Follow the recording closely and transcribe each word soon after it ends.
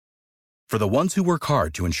For the ones who work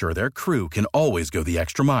hard to ensure their crew can always go the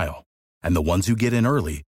extra mile, and the ones who get in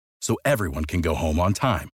early so everyone can go home on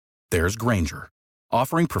time, there's Grainger,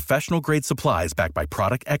 offering professional-grade supplies backed by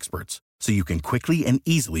product experts so you can quickly and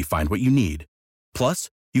easily find what you need. Plus,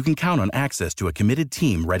 you can count on access to a committed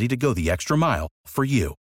team ready to go the extra mile for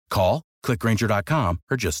you. Call, click Grainger.com,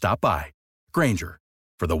 or just stop by. Grainger,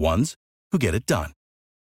 for the ones who get it done.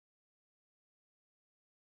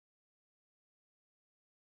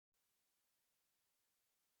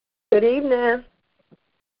 Good evening.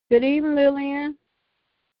 Good evening, Lillian.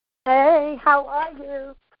 Hey, how are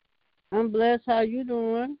you? I'm blessed. How you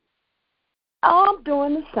doing? Oh, I'm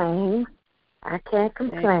doing the same. I can't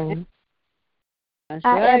complain. That's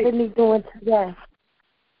How right. Ebony doing today?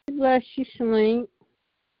 Bless you, Celine.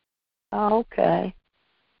 Oh, okay.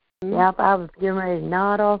 Yep, I was getting ready to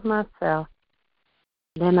nod off myself.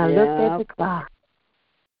 Then I looked at the clock.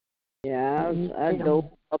 Yeah, I dozed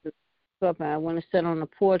up and I want to sit on the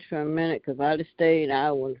porch for a minute because I'd have stayed.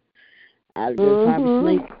 I'd just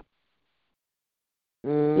probably sleep.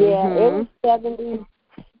 Yeah, it was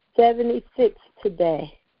 76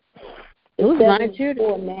 today. It was nice here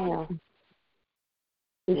now.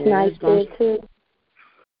 It's nice there too.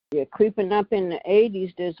 Yeah, creeping up in the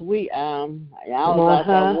 80s this week. I was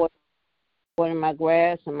out watering my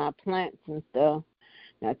grass and my plants and stuff.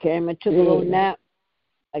 And I came and took a little nap.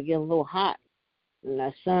 I get a little hot in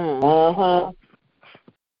that sun.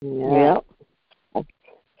 Yeah.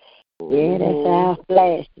 Yeah, that's how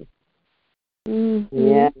flashy.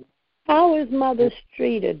 Yeah. How is Mother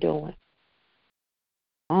Streeter doing?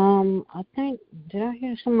 I think, did I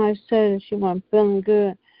hear somebody say that she wasn't feeling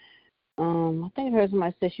good? I think I heard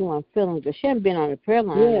somebody say she wasn't feeling good. She hadn't been on the prayer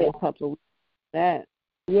line in a couple of weeks.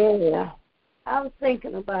 Yeah. I was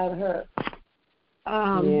thinking about her.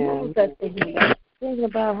 What was that thing? I was thinking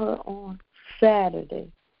about her on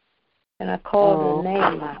Saturday, and I called her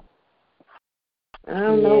name out. I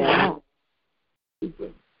don't know why.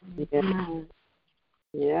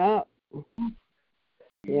 Yeah,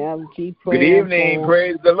 keep Good praying. evening,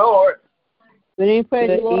 praise the Lord. Good evening,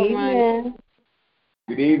 praise the Lord, Mike.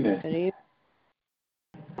 Good evening. Good evening.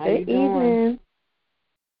 How Good you doing? evening.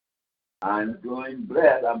 I'm doing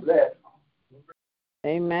blessed. I'm blessed.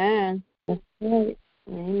 Amen. That's right.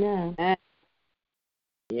 Amen.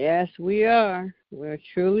 Yes, we are. We're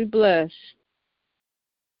truly blessed.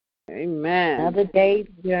 Amen. Another day's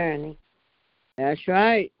journey. That's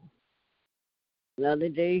right. Another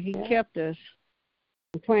day He kept us.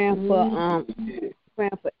 I'm praying for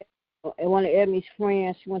one of Edmy's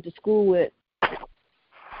friends she went to school with.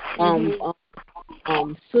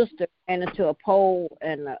 Sister ran into a pole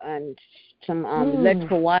and some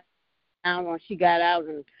electrical wire. When she got out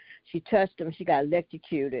and she touched him, she got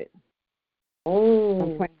electrocuted.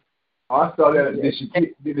 Oh. I saw that.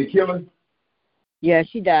 Did they kill her? Yeah,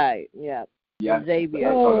 she died. Yeah.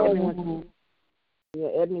 Xavier.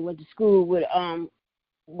 Edmy went to school with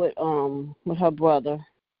her brother.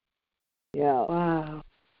 Yeah. Wow.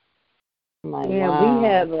 Like, yeah,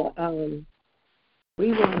 wow.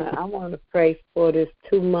 We have I wanna pray for this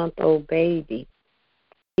 2-month-old baby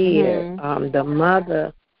here. The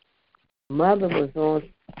mother was on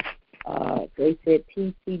they said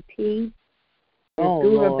PCP and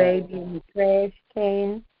threw her baby in the trash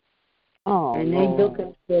can. And they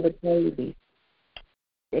looking for the baby.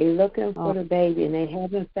 They looking for the baby, and they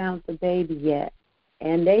haven't found the baby yet.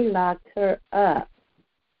 And they locked her up.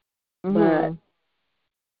 But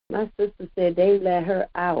my sister said they let her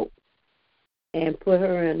out and put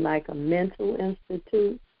her in like a mental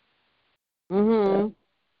institute. So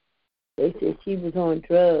they said she was on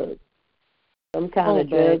drugs, some kind of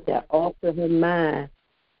drugs that altered her mind,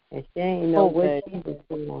 and she ain't know what she was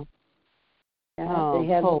doing. They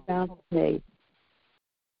haven't found the baby.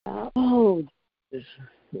 I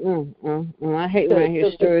hate when I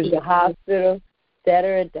hear stories. To the hospital, set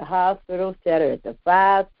her at the hospital, set her at the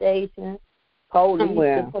fire station,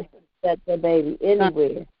 police set the baby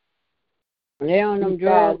anywhere. They're on them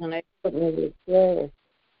drugs and they putting it in there.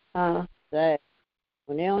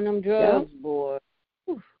 When they're on them drugs, boy.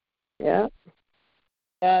 Yeah.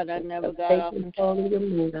 God, I never got off them.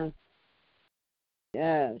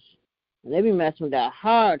 Yes. And they be messing with that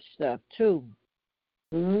hard stuff too.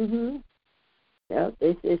 Yep,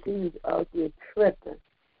 they said she was out there tripping.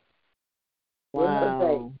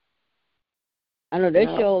 Wow. I know they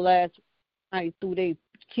showed last night threw their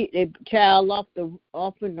child off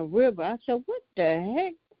in the river. I said, what the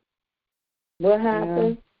heck? What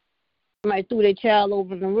happened? Somebody threw their child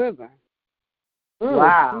over in the river.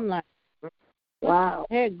 Wow. I'm like, wow. What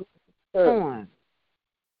the heck going on?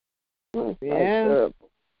 Yeah.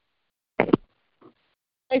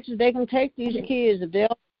 places they can take these kids. If they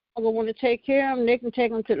don't want to take care of them, they can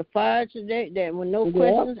take them to the fire today that with no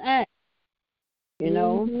questions asked. You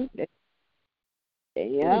know?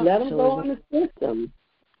 Yeah. Let them go in the system.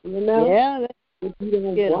 You know? Yeah. If you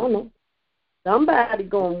don't want them, somebody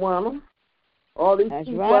going to want them. All these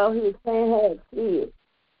people out here can't have kids.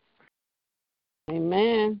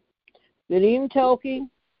 Amen. Good evening, Toki.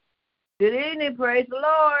 Good evening. Praise the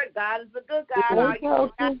Lord. God is a good God. Hey,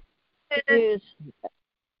 Toki. Yes.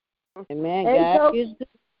 Amen. Hey, God Toki. is good.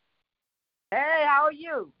 Hey, how are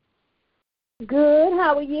you? Good.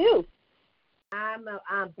 How are you? I'm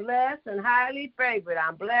blessed and highly favored.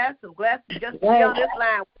 I'm blessed to just be on this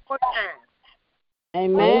line one more time.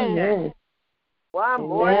 Amen. One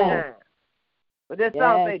more time. But this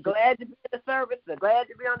song say, glad to be in the service, glad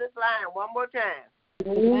to be on this line one more time.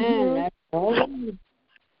 Amen.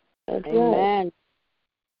 Amen.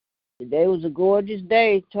 Today was a gorgeous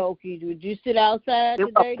day, Toki. Did you sit outside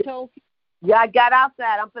today, Toki? Yeah, I got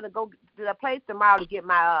outside. I'm finna go to the place tomorrow to get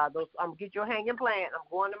my get your hanging plant. I'm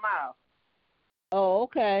going tomorrow. Oh,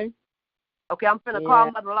 okay. Okay, I'm finna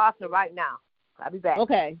call Mother Lawson right now. I'll be back.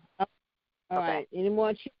 Okay. All right. Any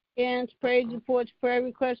more check-ins, praise reports, prayer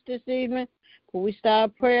requests this evening? Can we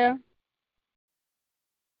start prayer?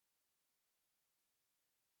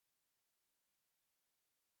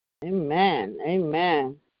 Amen.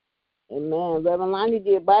 Amen. Amen. Reverend Lonnie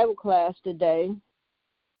did Bible class today.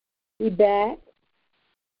 He back?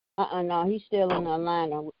 No, he's still in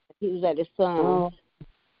Atlanta. He was at his son's. Oh.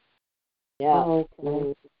 Yeah.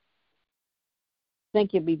 Okay. I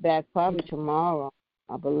think he'll be back probably tomorrow,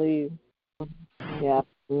 I believe. Yeah.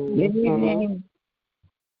 Good evening.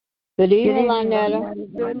 Good evening,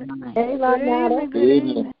 Lynetta. Hey, Lynetta. Good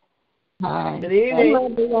evening. Hi. Good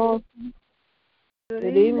evening.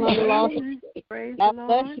 Good evening, Mother Lawson. Praise the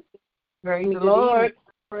Lord. Praise the Lord.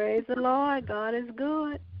 Praise the Lord. God is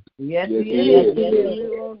good. Yes, He is.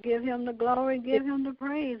 We will give Him the glory, give Him the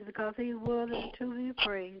praise, because He's worthy to be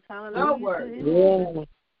praised. Hallelujah.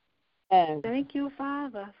 Yeah. Thank you,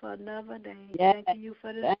 Father, for another day. Yeah. Thank you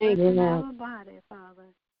for this blessing in our body, Father.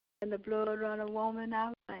 And the blood running woman,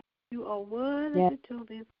 our life. You are worthy to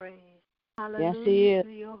be praised. Hallelujah. Yes, He is.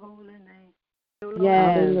 To your holy name. Lord,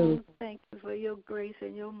 Yes. thank you for your grace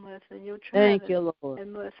and your mercy and your Thank you, Lord.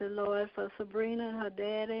 and mercy, Lord, for Sabrina and her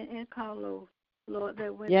dad and Carlos, Lord,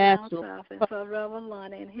 that went Yes, down Lord. south, and for Reverend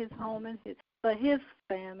Lonnie and his home and for his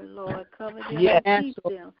family, Lord, cover them Yes, and keep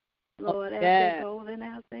Lord. them, Lord, as they go and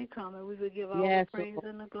as they come, and we will give all the praise Lord.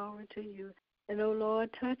 and the glory to you. And, oh, Lord,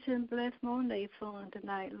 touch and bless Monet's son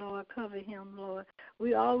tonight, Lord. Cover him, Lord.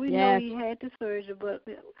 We always know he had the surgery, but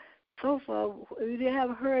so far we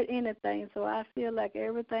haven't heard anything, so I feel like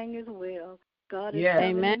everything is well. God is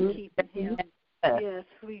covering and keeping him. Yes,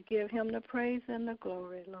 we give him the praise and the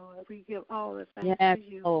glory, Lord. We give all the thanks to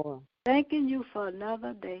you. Lord. Thanking you for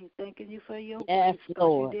another day. Thanking you for your Yes, grace.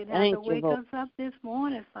 Lord. You didn't have to wake us up this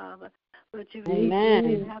morning, Father, but you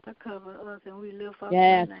didn't have to cover us, and we lift up your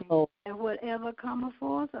name. Lord. And whatever comes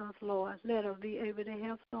before us, Lord, let us be able to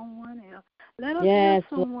help someone else. Let us help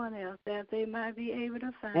someone else that they might be able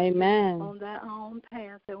to find on their own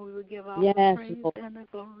path, and we will give all the praise and the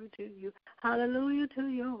glory to you. Hallelujah to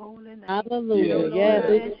your holy name. Hallelujah. Lord,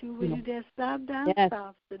 I ask you, will you just stop down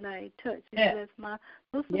south tonight, touch and bless my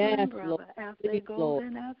sister and brother as they go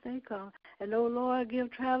and as they come. And, oh, Lord,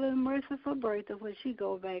 give traveling mercy for Bertha when she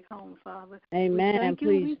go back home, Father. Amen.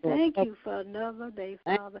 We thank you for another day,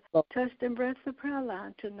 Father. Touch and bless the prayer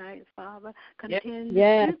line tonight, Father. Continue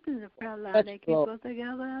to strengthen the prayer line and keep us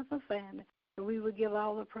together as a family. And we will give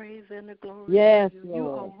all the praise and the glory to you. You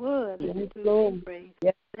are worthy to be praised.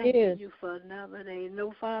 Thank you for another day.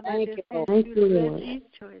 No, Father, I just ask you to bless each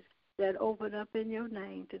choice that open up in your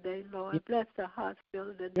name today, Lord. Bless the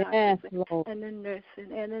hospital, the doctors, and the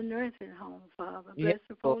nursing home, Father. Bless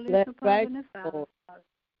the police department and Father.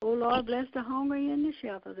 Oh, Lord, bless the hungry and the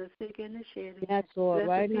shelter, the sick and the shedding. Yes, Lord, bless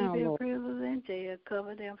right the now, people Lord. in prison and jail.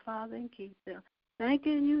 Cover them, Father, and keep them.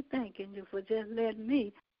 Thanking you for just letting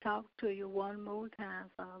me talk to you one more time,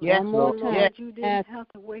 Father. One more time. Lord, you didn't have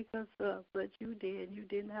to wake us up, but you did. You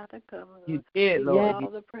didn't have to cover us. You did, Lord. Give all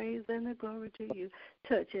the praise and the glory to you.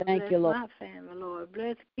 Touch and bless my family, Lord.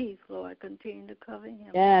 Bless Keith, Lord. Continue to cover him.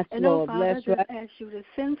 Yes, and Lord. Father, I just bless ask you to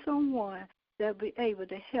send someone that will be able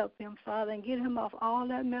to help him, Father, and get him off all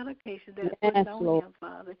that medication that's put on him,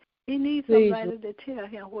 Father. He needs somebody to tell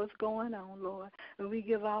him what's going on, Lord. And we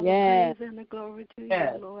give all the praise and the glory to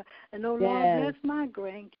you, Lord. And, oh, Lord, bless my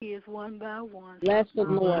grandkids one by one. Bless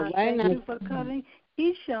them, Lord. Thank you for covering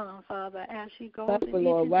Keyshawn, Father, as she goes to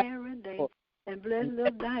each and every day. And bless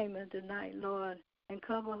little Diamond tonight, Lord. And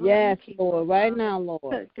cover her and keep her, Lord. Right Father. now,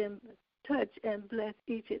 Lord. touch and bless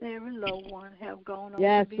each and every loved one have gone on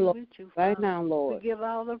yes, to be Lord. with you, Right Father. now, Lord. We give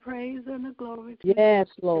all the praise and the glory to you. Yes,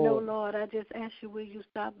 And, oh, Lord. Lord, I just ask you, will you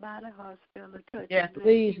stop by the hospital, touch Yes, and bless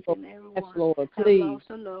please, each Lord. and every Yes, one Lord, have please. lost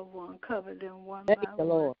a loved one, cover them one Thank by you, one,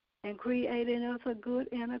 Lord. and create in us a good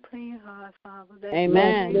and a clean heart, Father. That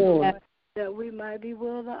Amen. Lord, that we might be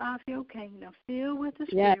worthy of your kingdom, filled with the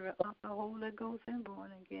Yes. Spirit of the Holy Ghost and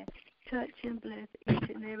born again. Touch and bless each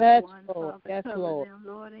and every Yes, one, Lord. Father. Yes, Cover Lord. them,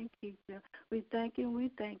 Lord, and keep them. We thank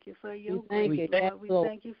you for your We thank grace, you. Lord. Yes, We Lord.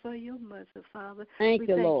 thank you for your mercy, Father. Thank we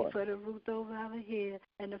you, thank Lord. you for the roof over our head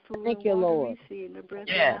and the food Thank and you, water Lord. we see and the breath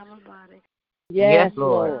Yes. in our body. Yes,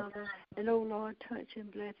 Lord. Father. And, oh, Lord, touch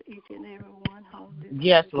and bless each and every one home this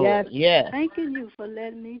Yes, day. Lord. Yes. Thanking you for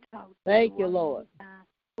letting me talk to Thank you, one Lord. more time.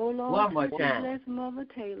 Oh, Lord, One more touch time. and bless Mother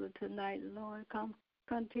Taylor tonight, Lord.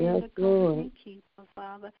 Continue Yes, to cover Lord. and keep her,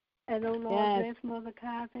 Father. And, oh, Lord, Yes. bless Mother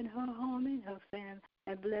Kyle and her home and her family.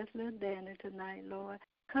 And bless little Danny tonight, Lord.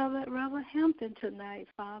 Cover Robert Hampton tonight,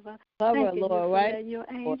 Father. Cover, Thanking you Lord, for right? letting your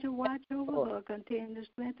angel watch over her, continue to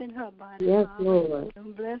strengthen her body, Yes, Father. Lord.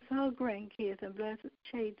 And bless her grandkids and bless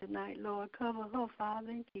Shay tonight, Lord. Cover her, Father,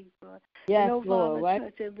 and keep her. Yes, and, oh, Lord, Father, right?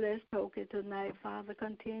 touch and bless Toki tonight, Father.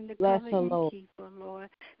 Continue to Bless cover her, and Lord. keep her, Lord.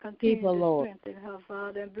 Continue Keep her, to Lord. strengthen her,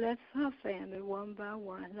 Father, and bless her family one by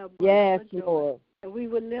one. Her Yes, brother, Lord. And we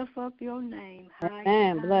will lift up your name high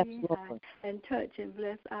Amen. and Bless, high and high. Lord. And touch and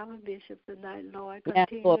bless our bishop tonight, Lord. Yes,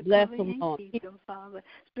 Continue Lord. to Bless cover him, and Lord. keep him, Father.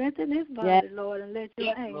 Strengthen his body, Yes. Lord, and let your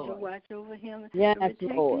Yes, angel Lord. watch over him Yes, and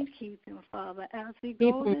protect Lord. and keep him, Father, as he Keep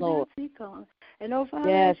goes him, and Lord. as he comes. And, oh, Father,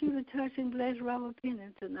 Yes. I ask you to touch and bless Robert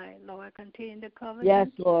Pennant tonight, Lord. Continue to cover Yes,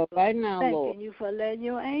 and keep Lord. her. Right now, Thanking Lord. you for letting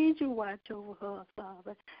your angel watch over her,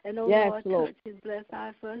 Father. And, oh, Yes, Lord, Lord. touch and bless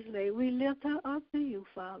our First Lady. We lift her up to you,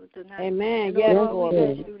 Father, tonight. Amen. And, Yes, oh, Lord, we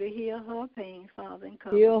Lord. ask you to heal her pain, Father, and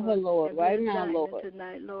cover Heal her, Lord. And Right bless now, Dinah Lord.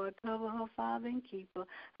 tonight, Lord. Cover her, Father, and keep her.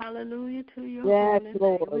 Hallelujah to your Yes, holy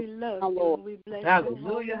Lord. name. We love Now, you Lord. and we bless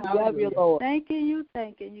Hallelujah. your holy Love name. you, Lord. Thanking you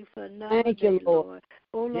for another Thank day, you, Lord. Lord.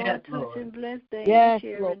 Oh, Lord, Yes, touch Lord. and bless Dana Yes, and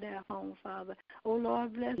Sharon Lord. their home, Father. Oh,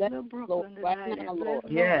 Lord, bless Bless, little Brooklyn Lord, right tonight now, and bless Lord.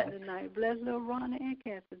 Yes. Lauren tonight. Bless little Ronnie and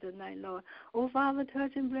Cassie tonight, Lord. Oh, Father,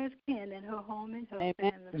 touch and bless Ken and her home and her Amen.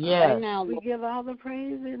 family, Father. Yes. Right now, We Lord. give all the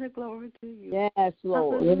praise and the glory to you. Yes,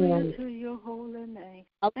 Lord. Hallelujah Yes. to your holy name.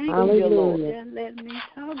 Hallelujah, Lord. Just let me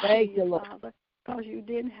talk Thank to you, you, Lord. Father, because you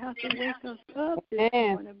didn't have to wake us up this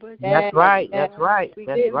Amen. morning, but That's Yes, right. yes. That's right. we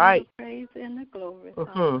That's give right. you the praise and the glory,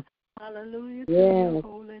 Mm-hmm. Father. Hallelujah to Yes. your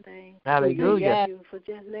holy name. Hallelujah. Thank you for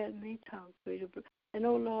just letting me talk to you. And,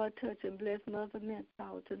 oh, Lord, touch and bless Mother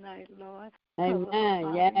Mental tonight, Lord. Cover her, Amen.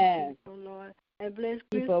 Father, Yes. and keep her, Lord. And bless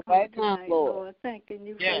Keep Chris her Cole right now, tonight, Lord. Lord. Thanking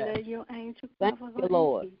you Yes. for letting your angel Thank cover you, her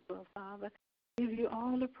Lord. and keep her, Father. Give you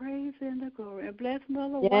all the praise and the glory. And bless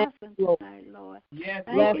Mother Yes, Watson Lord. tonight, Lord. Yes,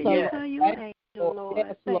 Bless Thanking her, you Yes. for your Right, angel, Lord. Lord.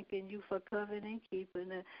 Yes, Lord. Thanking you for covering and keeping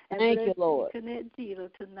her. And Thank bless you, Lord. Jeanette Jeter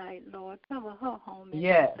tonight, Lord. Cover her home and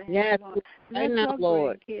Yes. her family, Yes, Lord. right Bless now, her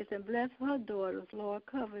Lord. grandkids and bless her daughters, Lord.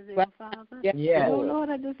 Cover them, Right now. Father. Yes, Yes. Oh, Lord. Lord,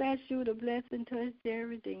 I just ask you to bless and touch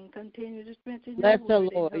Jerry Dean. Continue to strengthen Bless your her,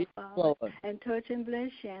 word in Lord. her, Yes, Father. Lord. And touch and bless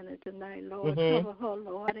Shannon tonight, Lord. Mhm. Cover her,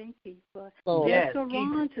 Lord, and keep her. Lord. Yes. Bless Keep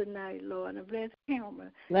Karan tonight, Lord, and bless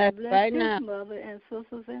Cameron. Bless Bless right his now. mother and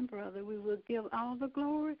sisters and brother. We will give all the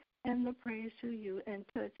glory and the praise to you and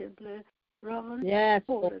touch and bless Brother Yes,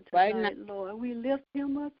 Porter Lord. Right now. tonight, Lord. We lift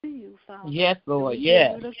him up to you, Father. Yes, Lord. We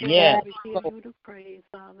Yes. give you the glory. Yes. We give you the praise,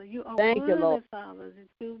 Father. You are Thank you, worthy, Lord. Father,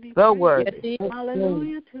 to be So praised. worthy. Yes, he is.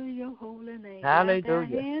 Hallelujah to your holy name. Clap our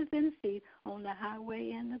Hallelujah. hands and feet on the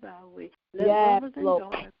highway and the byway. Let Yes, brothers and Lord.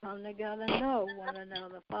 daughters come together and love one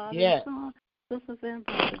another. Father Yes. and Son, sisters and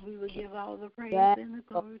brothers, we will give all the praise Yes, and the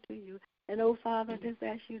glory to you. And, oh, Father, just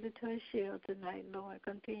ask you to touch Cheryl tonight, Lord.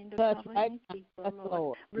 Continue to Touch cover right and keep her, Yes, Lord.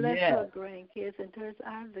 Lord. Bless Yes. her grandkids and touch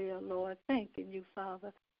Isaiah, Lord. Thanking you,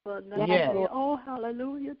 Father, for another Yes. day. Oh,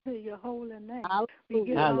 hallelujah to your holy name. We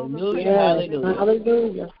give Hallelujah. all the praise Hallelujah. and the Hallelujah. glory to you,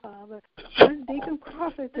 Hallelujah. Father. Touch Deacon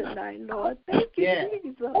Crawford tonight, Lord. Thank you, Yes.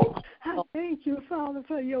 Jesus. I thank you, Father,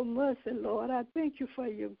 for your mercy, Lord. I thank you for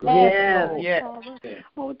your grace, Yes. Lord, Yes. Father.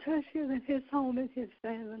 Oh, touch him and his home and his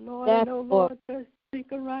family, Lord. Yes, And, oh, Lord. Lord, touch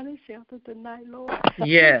Deacon Ronnie Shelter tonight, Lord.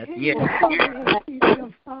 Yes. Continue Yes. to cover and keep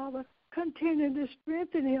him, Father. Continue to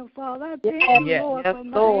strengthen him, Father. I thank Yes, you, yes, Lord, yes, for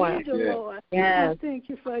my Lord. angel, Yes. Lord. Yes. I thank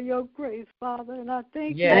you for your grace, Father, and I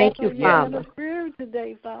thank Yes. you Thank for you, your Father. Holy Spirit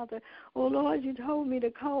today, Father. Oh, Lord, you told me to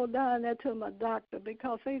call down there to my doctor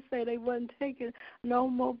because they say they wasn't taking no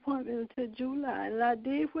more appointments until July, and I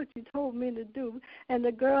did what you told me to do. And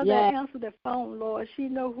the girl Yes. that answered the phone, Lord, she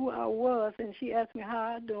know who I was, and she asked me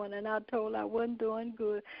how I doing, and I told her I wasn't doing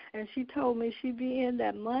good. And she told me she'd be in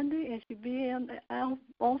that Monday, and she'd be in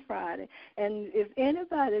on Friday. anybody. And if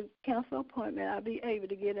anybody cancel appointment, I'll be able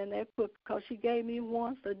to get in there quick because she gave me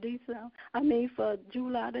one for for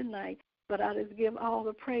July the 9th. But I just give all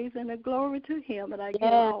the praise and the glory to him, and I give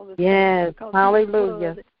all the yes,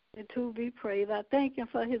 hallelujah. And to be praised. I thank him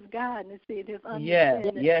for his guidance and his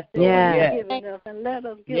understanding yes, giving us. And let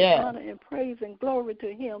us give honor and praise and glory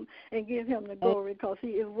to him and give him the glory because he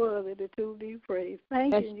is worthy to be praised.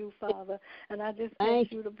 Thanking you, Father. And I just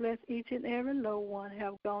ask you to bless each and every loved one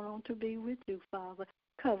have gone on to be with you, Father.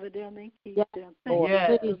 Cover them and keep them. Thank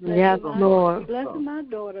you. Yes, Lord. Bless my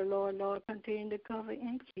daughter, Lord. Continue to cover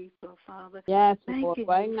and keep her, Father. Yes, thank Lord. you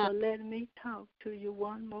Right for now. letting me talk to you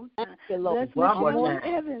one more time. Bless Michelle and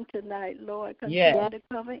Evan tonight, Lord. Continue to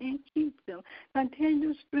cover and keep them.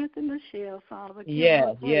 Continue to strengthen Michelle, Father.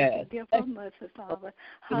 Give her mercy, Father.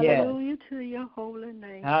 Hallelujah to your holy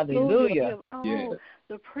name. Hallelujah. Give all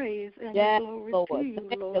the praise and the glory to you,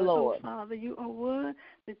 Lord. Oh, Father, you are worthy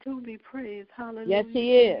to be praised. Hallelujah. Yes,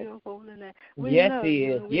 he is. Your holy name. Yes, he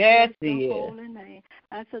is. Yes, he is. Holy name.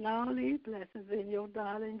 I send all these blessings in your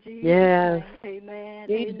darling Jesus' name. Amen.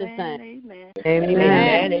 Jesus' Amen. name.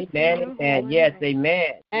 Amen. Amen. Amen. Yes,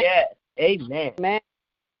 amen. Yes, amen. Amen.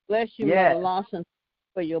 Bless you, Mother Lawson,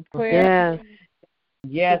 for your prayer.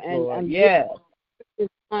 Yes, Lord. Yes.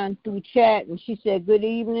 On through chat, and she said good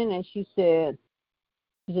evening, and she said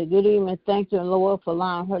good evening. Thank you, Lord, for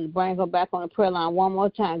allowing her to bring her back on the prayer line one more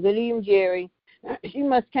time. Good evening, Jerry. She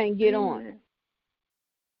can't get on.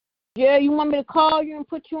 Jerry, you want me to call you and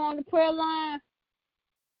put you on the prayer line?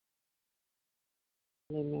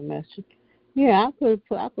 Leave me a message. Yeah, I could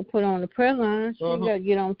put on the prayer line. She got to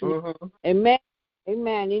get on through. Amen.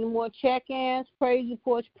 Amen. Any more check-ins, praise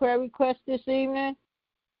reports, prayer requests this evening?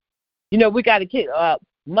 You know, we got to keep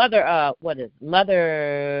Mother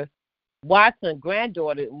Watson,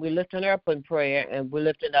 granddaughter. We're lifting her up in prayer, and we're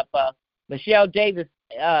lifting up Michelle Davis.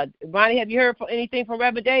 Ronnie, have you heard anything from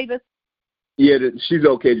Reverend Davis? Yeah, she's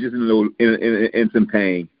okay, just in some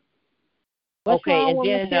pain.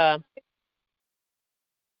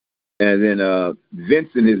 And then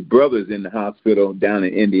Vincent, his brother's in the hospital down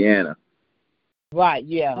in Indiana. Right,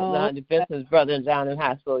 Vincent's brother is down in the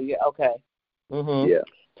hospital. Yeah, okay. Yeah.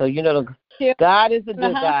 So, you know, God is a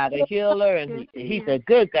good God, a healer, and he's a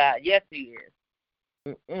good God. Yes, he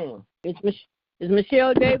is. Is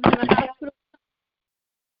Michelle Davis in the hospital?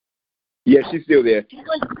 Yeah, she's still there.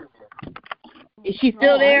 Is she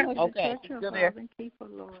still there? Okay, she's still there.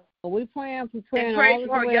 We're praying for all is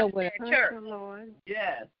well with her. Church.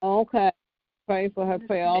 Yes. Okay. Pray for her.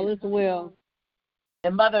 Pray all is well.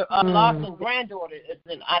 And Mother Lawson's granddaughter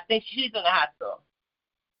I think she's in the hospital.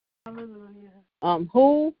 Hallelujah.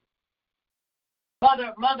 Who?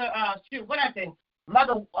 Mother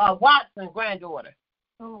Watson's granddaughter.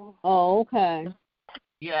 Oh, okay.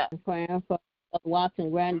 Yeah. I'm praying for Mother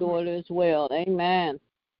Watson's granddaughter as well. Amen.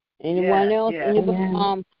 Anyone else?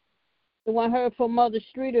 Anyone heard from Mother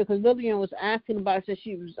Streeter? Because Lillian was asking about it. So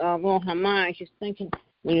she was on her mind. She's thinking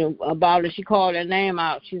about it. She called her name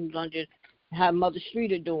out. She was going to just have Mother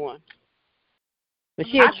Streeter doing. But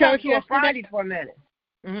she at church yesterday? Friday for a minute.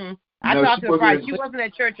 I talked to her Friday. She wasn't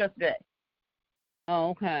at church yesterday. Oh,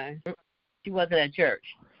 okay. She wasn't at church.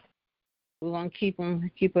 We're going to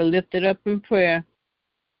keep her lifted up in prayer.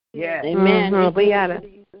 Yeah. Amen. We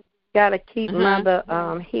gotta keep Mother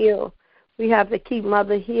Hill. We have to keep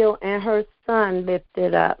Mother Hill and her son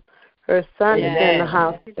lifted up. Her son is in the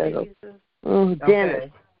hospital.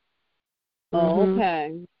 Dennis.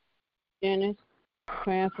 Okay. Dennis,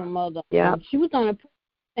 praying for Mother. Yeah. She was on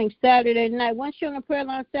Saturday night. Wasn't she on the prayer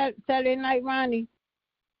line Saturday night, Ronnie?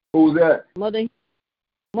 Who's that? Mother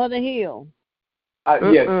Hill.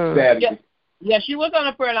 Yes, Saturday. Yeah, she was on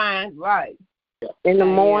the prayer line, right. In the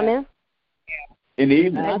morning? In the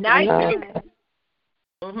evening. At night.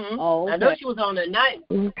 Oh, okay. I know she was on at night.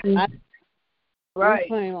 Right.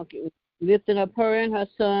 Lifting up her and her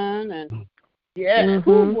son. And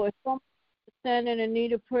boy, so much standing in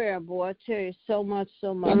need of prayer, boy. I tell you, so much.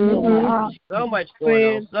 So much going on.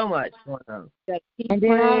 Keep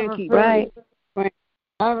praying, praying.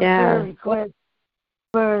 I have a request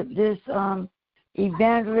for this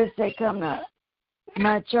evangelist that come to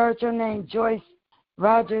my church. Her name Joyce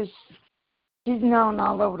Rogers. She's known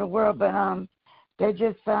all over the world, but they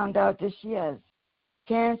just found out that she has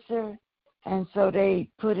cancer, and so they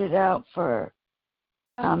put it out for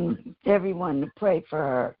everyone to pray for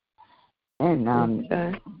her. And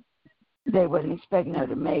they wasn't expecting her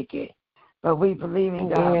to make it, but we believe in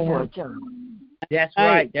God for each other. That's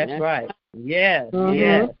right. That's right. Yes.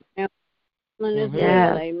 Yes.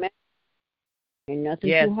 Amen. Ain't nothing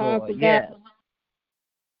too hard for God.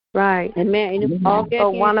 Right. Amen.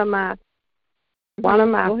 Also, one of my One of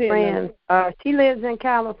my friends, she lives in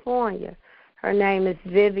California. Her name is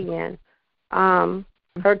Vivian.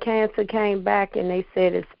 Her cancer came back, and they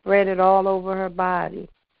said it spread it all over her body.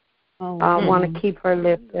 I want to keep her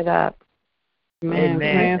lifted up.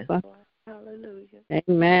 Amen. Hallelujah.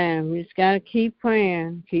 Amen. We just got to keep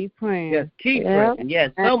praying. Keep praying. Yes, keep praying.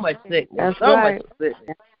 Yes, so much sickness. That's so right. much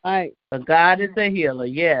sickness. Right. But God is a healer,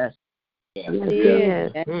 yes. Yes, He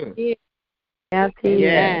is. Yes, He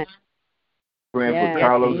is. Praying for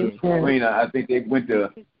Carlos and Sabrina. I think they went to,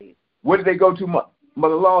 where did they go to,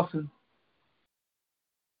 Mother Lawson?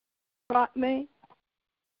 Me?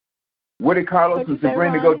 Where did Carlos and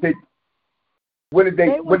Sabrina go take? Where did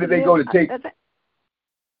they go to take?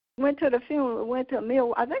 Went to the funeral. Went to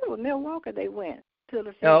I think it was Milwaukee. They went to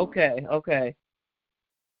the funeral. Okay.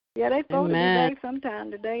 Yeah, they supposed to be back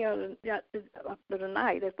sometime today or the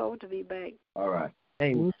night. They're supposed to be back. All right.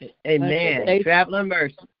 Amen. Traveling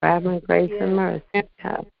mercy. Traveling grace and mercy.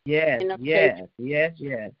 Yes. Amen.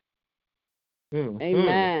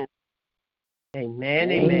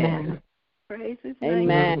 Amen. Praise His name.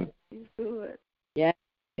 Amen. He's good. Yes.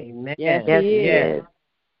 Amen. Yes, He is.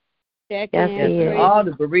 Yes, He is. All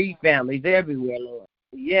the bereaved families everywhere, Lord.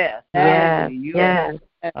 Yes. You are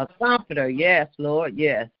a comforter. Yes, Lord.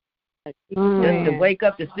 Yes. Just to wake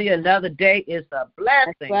up to see another day is a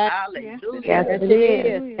blessing. Right. Hallelujah. Yes, it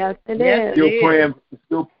is. Yes, it is.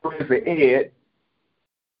 Still praying for Ed.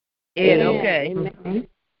 Okay.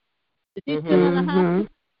 Is he still in the hospital?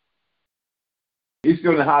 He's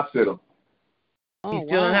still in the hospital. He's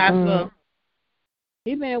still in the hospital.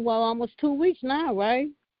 He's been, almost 2 weeks now, right?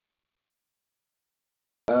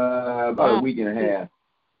 About a week and a half.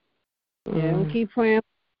 Yeah, we'll keep praying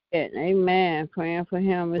for it. Amen. Praying for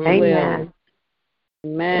him as well. Amen.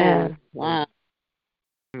 Amen. Wow.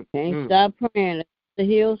 Can't stop praying. That's what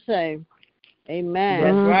He'll say. Amen.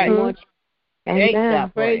 That's right. Can't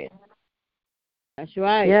stop praying. That's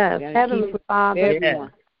right. Yes. Heavenly Father.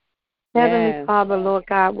 Heavenly Father, Lord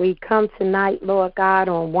God, we come tonight, Lord God,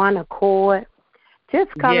 on one accord.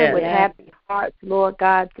 Just coming with happy hearts, Lord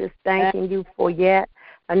God, just thanking you for yet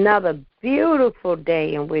another beautiful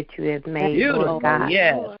day in which you have made, Lord God.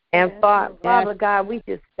 Yes. And Father God, we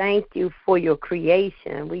just thank you for your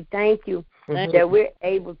creation. We thank you that we're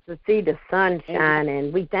able to see the sun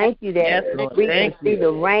shining. We thank you that we can see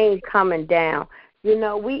the rain coming down. You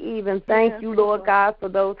know, we even thank you, Lord God, for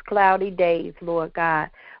those cloudy days, Lord God.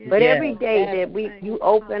 But every day that you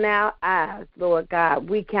open our eyes, Lord God,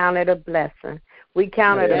 we count it a blessing. We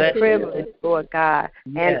count it a privilege, Lord God,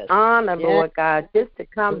 and honor, Lord God, just to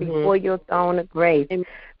come before your throne of grace.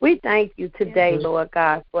 We thank you today, Lord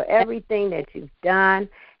God, for everything that you've done,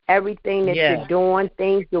 everything that you're doing,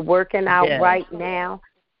 things you're working out right now,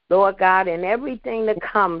 Lord God, and everything to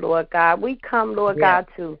come, Lord God. We come, Lord God,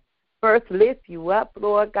 to first lift you up,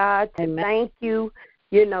 Lord God, to thank you,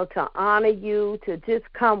 to honor you, to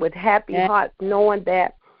just come with happy hearts, knowing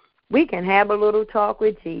that we can have a little talk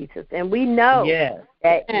with Jesus. And we know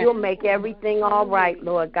that you'll make everything all right,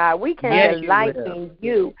 Lord God. We can delight in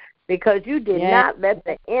you because you did not let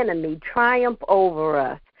the enemy triumph over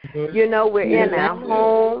us. We're in our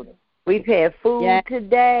home. We've had food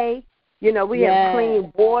today. We have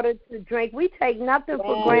clean water to drink. We take nothing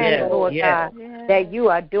for granted, Lord God, that you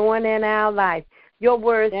are doing in our life. Your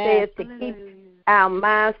word says to keep our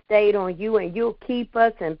mind stayed on you, and you'll keep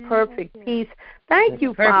us in perfect peace. Thank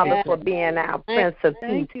you, Father, for being our Prince of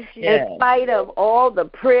Peace. In spite of all the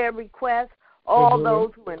prayer requests, all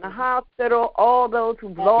those who are in the hospital, all those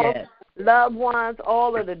who've lost loved ones,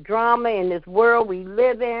 all of the drama in this world we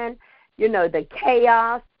live in, the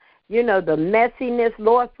chaos, the messiness,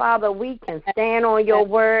 Lord Father, we can stand on your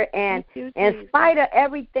word, and in spite of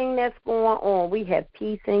everything that's going on, we have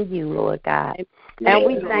peace in you, Lord God. And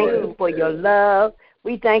we thank you for your love.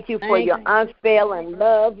 We thank you for your unfailing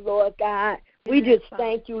love, Lord God. We just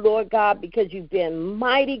thank you, Lord God, because you've been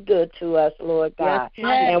mighty good to us, Lord God.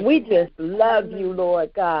 And we just love you,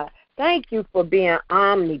 Lord God. Thank you for being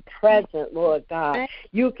omnipresent, Lord God.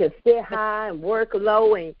 You can sit high and work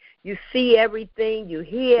low, and you see everything, you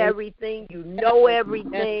hear everything, you know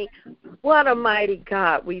everything. What a mighty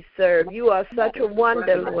God we serve. You are such a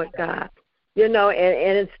wonder, Lord God. And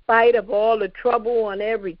in spite of all the trouble on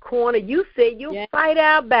every corner, you say you'll fight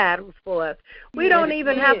our battles for us. We don't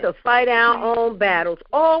even have to fight our own battles.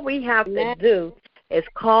 All we have to do is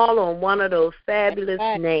call on one of those fabulous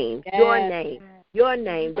names, your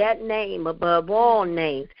name, that name above all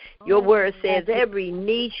names. Your word says every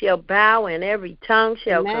knee shall bow and every tongue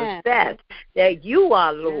shall confess that you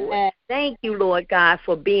are Lord. Thank you, Lord God,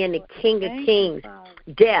 for being the King of Kings.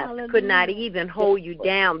 Death could not even hold you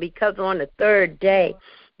down because on the third day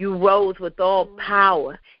You rose with all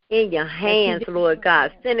power in your hands, Lord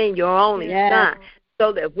God, sending your only Son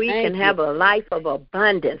so that we can have a life of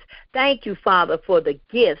abundance. Thank you, Father, for the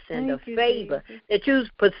gifts and the favor that you've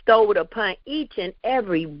bestowed upon each and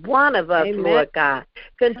every one of us, Lord God.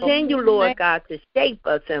 Continue, Lord God, to shape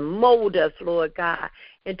us and mold us, Lord God,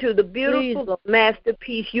 into the beautiful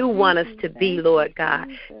masterpiece you want us to be, Lord God.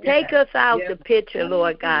 Take us out the picture,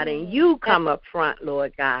 Lord God, and you come up front,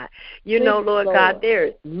 Lord God. You know, Lord God, there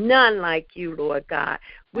is none like you, Lord God.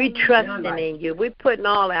 We trusting in you. We're putting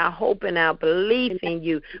all our hope and our belief in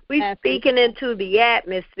you. We're speaking into the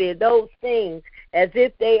atmosphere, those things as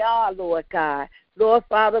if they are, Lord God. Lord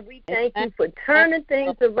Father, we thank you for turning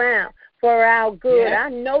things around for our good. I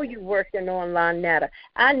know you're working on Lonetta.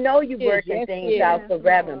 I know you're working things out for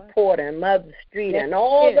Reverend Porter and Mother Street and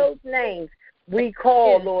all those names we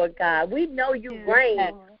call, Lord God. We know you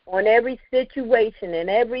reign on every situation and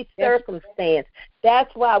every circumstance.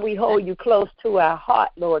 That's why we hold you close to our heart,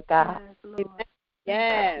 Lord God.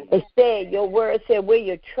 It said, your word said, where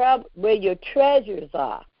your treasures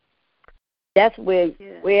are, that's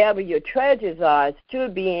wherever your treasures are, it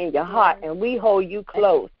should be in your heart, and we hold you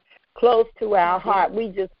close to our heart. We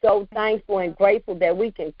just so thankful and grateful that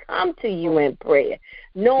we can come to you in prayer,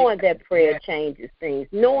 knowing that prayer changes things,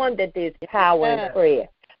 knowing that there's power in prayer.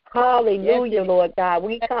 Hallelujah, Lord God.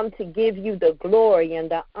 We come to give you the glory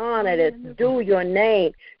and the honor that's due your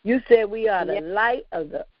name. You said we are the light of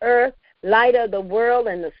the earth, light of the world,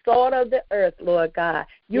 and the salt of the earth, Lord God.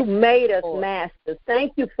 You made us masters.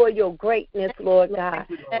 Thank you for your greatness, Lord God,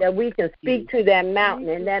 that we can speak to that mountain,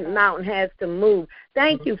 and that mountain has to move.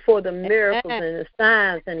 Thank you for the miracles and the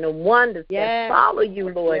signs and the wonders that follow you,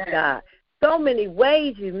 Lord God. So many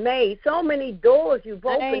ways you've made, so many doors you've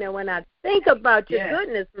opened, and when I think about your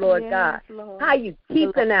goodness, Lord God, how you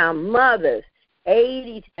keeping our mothers,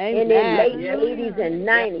 80s, and then late 80s and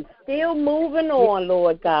 90s, still moving on,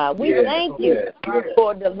 Lord God. We thank you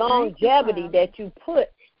for the longevity that you put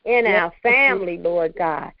in our family, Lord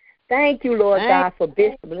God. Thank you, Lord God, for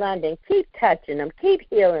Bishop London. Keep touching them. Keep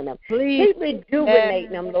healing them. Keep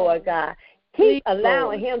rejuvenating them, Lord God. Keep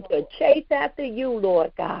allowing him to chase after you,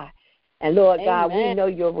 Lord God. And, Lord God, we know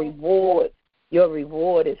your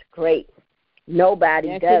reward is great.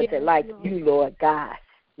 Nobody does it like you, Lord God.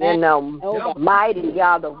 You know, mighty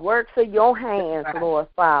are the works of your hands, Lord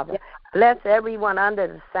Father. Bless everyone under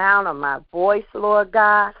the sound of my voice, Lord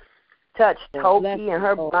God. Touch Toki and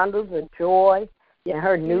her bundles of joy and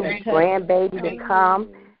her new grandbaby to come.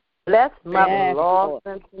 Bless Mother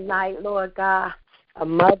Lawson tonight, Lord God. A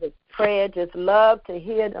mother's prayer. Just love to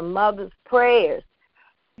hear the mother's prayers.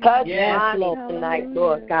 Touch Ronnie tonight,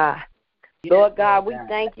 Lord God. Lord God, we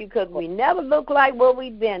thank you because we never look like what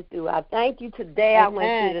we've been through. I thank you today. I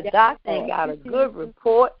went to the doctor and got a good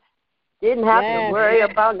report. Didn't have to worry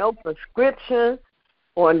about no prescriptions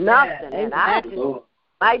or nothing. And I just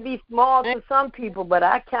might be small to some people, but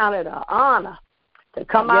I count it an honor to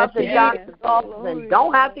come out the doctor's office and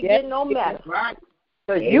don't have to get no medicine.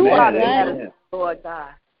 Because you are the medicine, Lord God.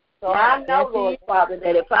 So I know, Lord Father,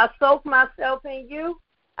 that if I soak myself in you,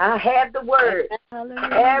 I have the word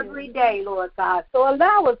every day, Lord God. So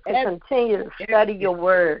allow us to continue to study your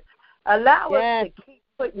word. Allow us to keep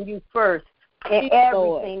putting you first in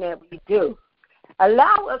everything that we do.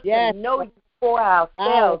 Allow us to know you for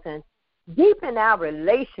ourselves and deepen our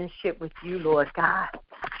relationship with you, Lord God.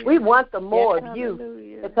 We want the more of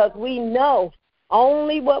you because we know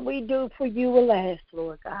only what we do for you will last,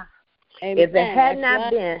 Lord God. If it had not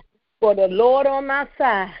been for the Lord on my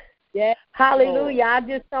side, hallelujah, I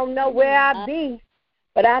just don't know where I'd be.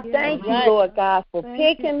 But I thank you, Lord God, for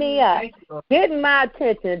picking me up, getting my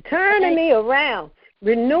attention, turning me around,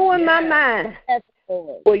 renewing my mind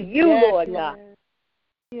for you, Lord God.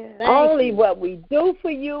 Only what we do for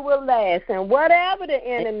you will last, and whatever the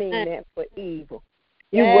enemy meant for evil,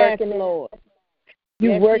 you're working it.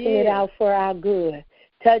 You're working it out for our good.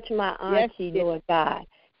 Touch my auntie, Lord God,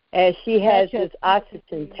 as she has this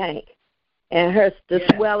oxygen tank. And the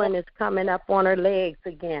swelling is coming up on her legs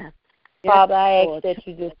again. Father, I ask that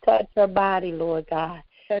you just touch her body, Lord God.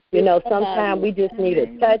 You know, sometimes we just need a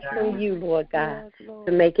touch from you, Lord God,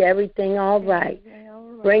 to make everything all right.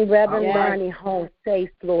 Bring Reverend Barney home safe,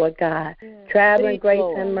 Lord God. Traveling grace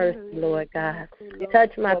and mercy, Lord God.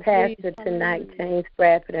 Touch my pastor tonight, James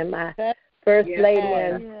Bradford, and my First Lady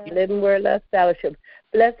and Living Word Love Fellowship.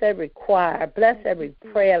 Bless every choir. Bless every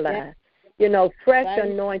prayer line. You know, fresh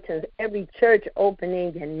anointings, every church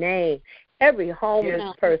opening your name, every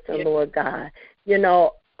homeless person, Lord God. You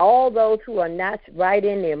know, all those who are not right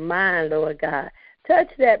in their mind, Lord God. Touch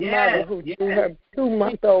that mother who threw her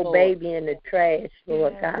 2-month-old baby in the trash,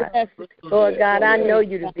 Lord God. Lord God, I know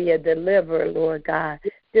you to be a deliverer, Lord God.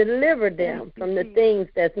 Deliver them from the things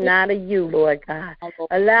that's not of you, Lord God.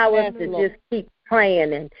 Allow us to just keep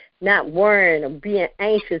praying and not worrying or being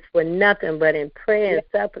anxious for nothing but in prayer and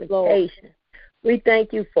supplication. We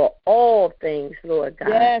thank you for all things, Lord God.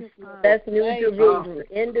 Yes, That's New Jerusalem,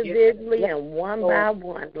 individually and one by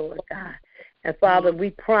one, Lord God. And Father,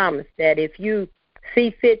 we promise that if you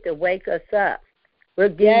see fit to wake us up, we'll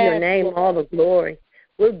give your name all the glory.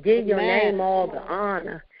 We'll give your name all the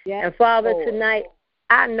honor. And Father, tonight,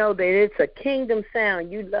 I know that it's a kingdom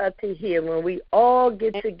sound you love to hear when we all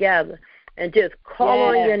get together and just call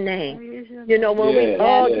on your name. You know, when we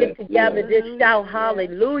all get together, just shout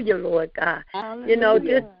hallelujah, Lord God. You know,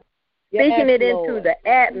 just speaking it into the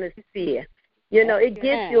atmosphere. You know, it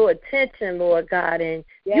gets your attention, Lord God, and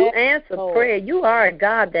you answer prayer. You are a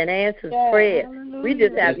God that answers prayer. We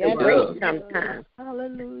just have to wait sometimes.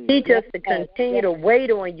 Teach us to continue to wait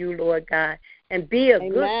on you, Lord God, and be of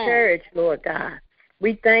good courage, Lord God.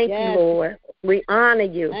 We thank you, Lord. We honor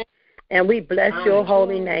you, and we bless your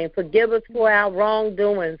holy name. Forgive us for our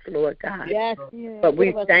wrongdoings, Lord God. But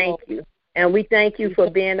we thank you, and we thank you for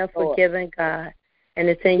being a forgiving God. And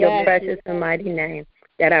it's in your precious and mighty name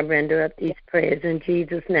that I render up these prayers in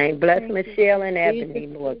Jesus' name. Bless Michelle and Ebony,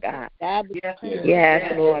 Lord God.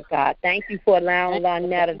 Yes, Lord God. Thank you for allowing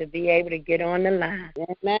Lynetta to be able to get on the line.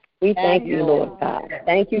 We thank you, Lord God.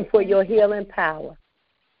 Thank you for your healing power.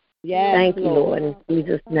 Thank you, Lord, in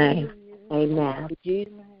Jesus' name. Amen.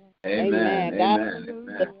 Amen.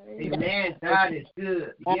 Amen. God is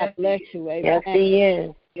good. God bless you. Amen. Yes, he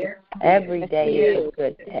is. Every day is a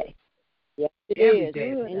good day. Yes, it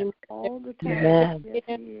is. All the time. Amen. Yes,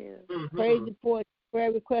 he is. Praise report,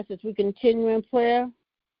 prayer requests as we continue in prayer.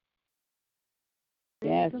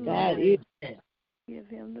 Yes, God is. Give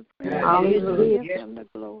him the praise. Hallelujah. Give him the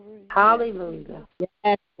glory. Hallelujah.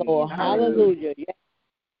 Yes, Lord. Hallelujah. Yes.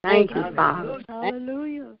 Thank you, Father.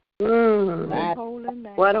 Hallelujah.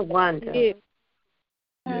 What a wonder.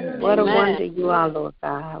 What a wonder you are, Lord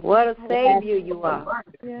God. What a Savior you are.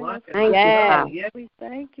 Thank you, Father. We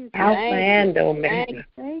thank you. Alpha and Omega.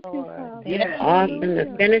 Thank you, Father. Awesome,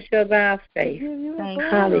 the finisher of our faith.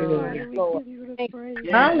 Hallelujah.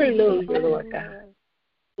 Hallelujah, Lord God.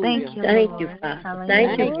 Thank you, Thank you, Father.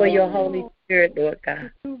 Thank you for your Holy Spirit, Lord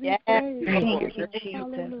God. Thank you,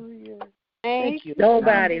 Hallelujah. Thank you.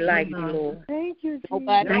 Nobody like you, Lord. Thank you,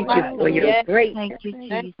 Jesus. Thank you for your grace. Thank you,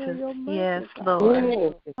 Jesus. Yes,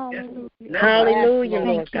 Lord. Hallelujah,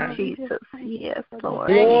 Lord Thank God. you, Jesus. Yes, Lord.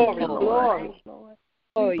 Glory, glory.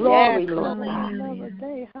 Glory, Lord God.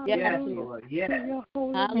 Yes, Lord. Yes.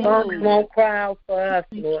 Folks won't cry out for us,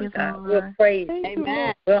 Lord God. We'll praise you.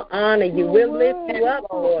 Amen. We'll honor you. We'll lift you up,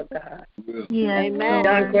 Lord God. Yes, You've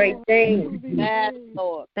done great things. Yes,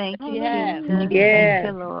 Lord. Thank you, Yes. Jesus. Yes.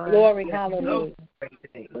 Thank you, Lord. Glory, hallelujah.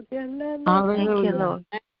 Thank you, Lord.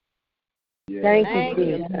 Thank you,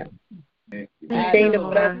 Jesus. Thank Sing you, the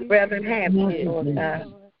Lord. Reverend Hampton, Lord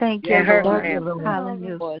God. Thank you, And her Lord. family.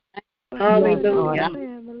 Hallelujah. Hallelujah.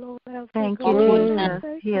 Thank you,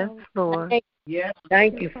 Jesus. Yes, Lord. Yes.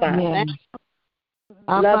 Thank you, Father.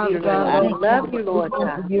 Love you, Lord. Love you, Lord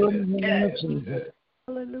God.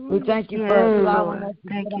 We thank you for allowing us to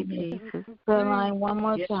thank you, Jesus. prayer line one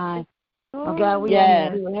more time. Oh God, we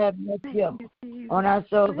ask you to have mercy on our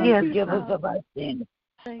souls and forgive us of our sins.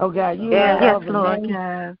 Oh God, you are all the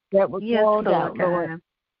names that were called out, Lord.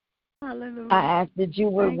 I ask that you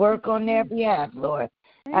would work on their behalf, Lord.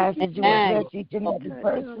 I ask that you would bless each and every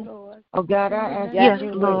person. Oh God, I ask that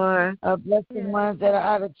you would bless the ones that are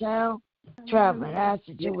out of town traveling. I ask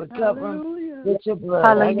that you would cover them with your blood.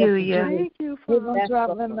 Hallelujah. Give them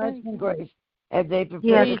traveling mercy and grace as they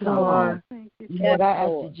prepare to come home. Lord, I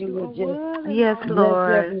ask that you would just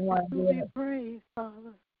bless everyone here.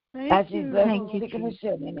 As you bless the sick and the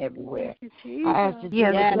shut-in everywhere. I ask that you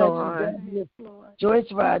would bless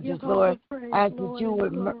Joyce Rogers, Lord. I ask that you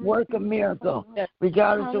would work a miracle,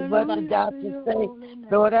 regardless of what the doctors say.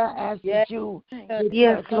 Lord, I ask that you would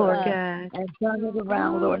yes, Lord God, and turn it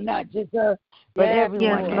around, Lord, not just her, but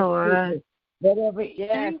everyone. Yes, Lord. Whatever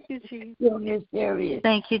illness there is.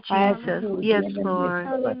 Thank you, Jesus. Yes, Lord.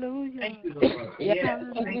 Hallelujah. Thank you, Lord. Yes.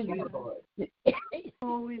 Thank you, Lord.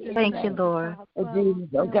 Thank you, Lord. Jesus,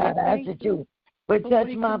 oh God, I ask that you would touch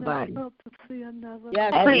my body.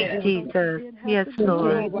 Please, Jesus. Yes,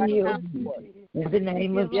 Lord. In the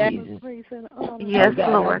name of Jesus. Yes, God,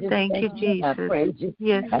 Lord. Thank you, Jesus.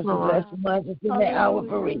 Yes, Lord. Bless the mothers in the hour of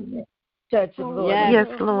bereavement. touch him, Lord. Yes,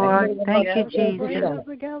 Lord. Thank you, Jesus.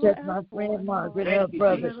 Touch my friend Margaret and her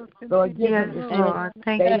brother. Lord, give them the strength.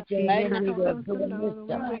 Thank you, Jesus.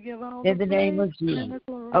 In the name of Jesus.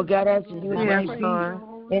 Oh, God, I ask you to bring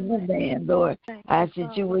peace in the land, Lord. I ask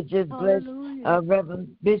that you would just bless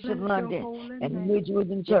Reverend Bishop London and the New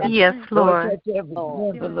Jerusalem Church. Yes, Lord. Touch every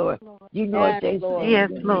member, Lord. You know what they say. Yes,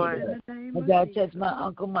 Lord. Oh, God, touch my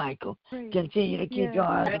Uncle Michael. Continue to keep your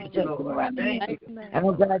arms protected around me. And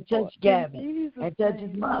oh, God, touch Gavin and touch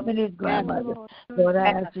his mom and his grandmother. Lord, I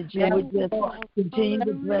ask that you would just continue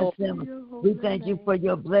to bless them. We thank you for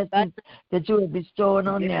your blessings that you have bestowed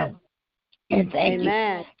on them. And thank you,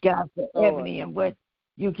 God, for Ebony and what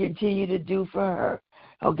you continue to do for her.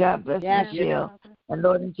 Oh, God, bless Michelle. And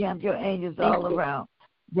Lord, encamp your angels all around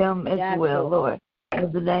them as well, Lord.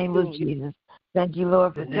 In the name of Jesus. Thank you,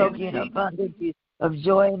 Lord, for Toki and abundance of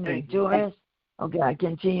joy and endurance. Oh, God,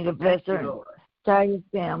 continue to bless her entire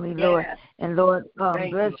family, Lord. And Lord,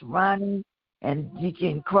 bless Ronnie and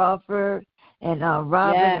Deacon Crawford and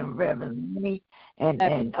Robert and Reverend Minnie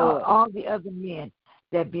and all the other men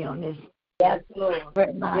that be on this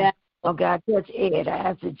front line. Oh, God, touch Ed. I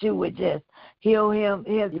ask that you would just heal him,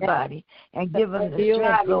 his body, and give him the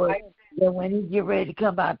strength, Lord, that when he get ready to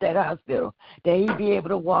come out that hospital, that he be able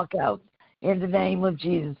to walk out in the name of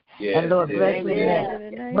Jesus. And, Lord, bless him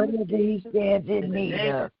that whatever he stands in need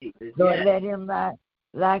of, Lord, let him not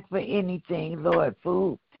lack for anything, Lord,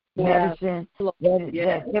 food, medicine, let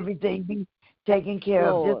everything be taken care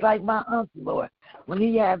of, just like my uncle, Lord. When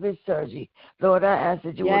he have his surgery, Lord, I ask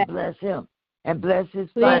that you would bless him and bless his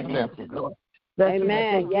finances, Lord. Bless him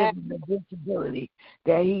and give him the disability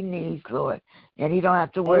that he needs, Lord. And he don't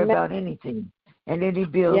have to worry about anything and any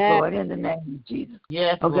bills, Lord, in the name of Jesus.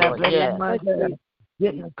 Yes, oh, God, bless that mother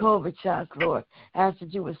getting the COVID shots, Lord. Ask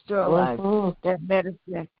that you would sterilize that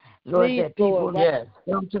medicine, Lord, that people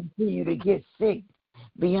don't continue to get sick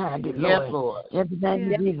behind it, Lord. Yes, Lord. In the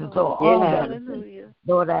name of Jesus, Lord, all medicine.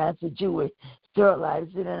 Lord, I ask that you would sterilize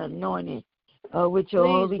it and anoint it with your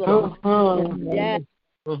Holy Ghost. In the name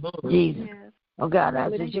of Jesus. Oh, God, I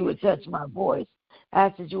ask that you would touch my voice. I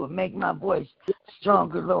ask that you would make my voice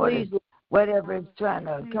stronger, Lord. Whatever is trying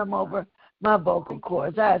to come over my vocal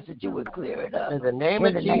cords, I ask that you would clear it up. In the name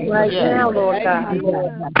of Jesus. Right now, Lord God.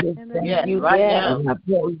 I just thank you. Right now. And I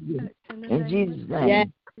praise you. In Jesus'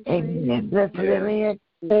 name. Amen. Bless Lillian,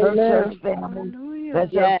 her church family.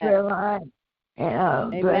 Bless her prayer line.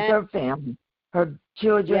 And bless her family, her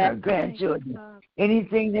children, her grandchildren.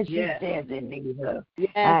 Anything that she stands in need of,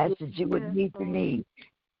 I ask that you would meet the need.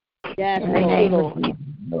 In the name of Jesus,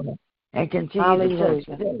 Lord. And continue to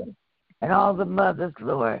touch them. And all the mothers,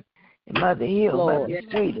 Lord, and Mother Hill, Mother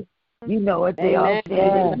Streeter, you know what they all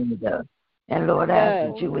stand in need of. And Lord, I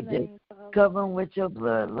ask that you would just cover them with your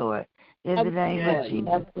blood, Lord, in the name of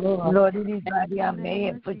Jesus. Lord, anybody I may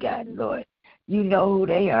have forgotten, Lord, you know who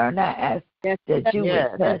they are, and I ask that you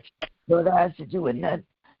would touch. Lord, I ask that you would not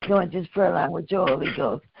join this prayer line with your Holy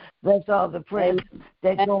Ghost. Bless all the prayers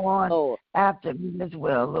that go on after me as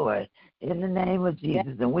well, Lord, in the name of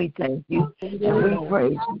Jesus. And we thank you and we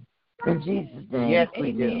praise you. In Jesus' name, yes,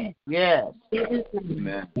 amen. Yes.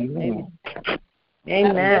 Amen. Amen.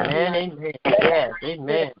 Amen. Amen. Yes,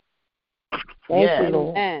 amen. Thank you,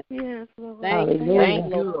 Lord. Yes, Lord. Thank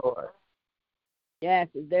you, Lord. Yes.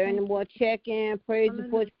 Is there any more check-in, praise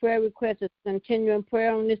reports, prayer requests, continuing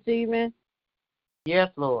prayer on this evening? Yes,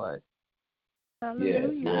 Lord.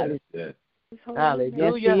 Hallelujah. Yes.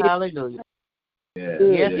 Hallelujah. Hallelujah.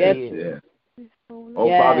 Yes. Oh,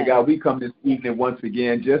 Father God, we come this evening once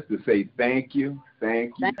again just to say thank you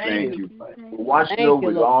for watching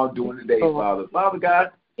over us all during the day, Father. Father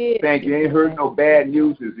God, thank you. Ain't heard no bad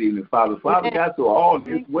news this evening, Father. Father God, so all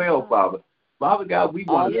is well, Father. Father God, we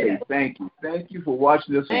want to say thank you. Thank you for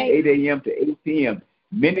watching us from 8 a.m. to 8 p.m.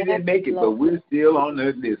 Many didn't make it, but we're still on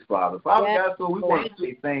the list, Father. Father God, so we want to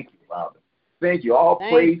say thank you, Father. Thank you. All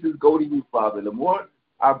praises go to you, Father. The more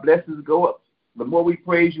our blessings go up, the more we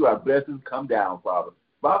praise you, our blessings come down, Father.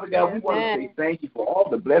 Father God, we want to say thank you for all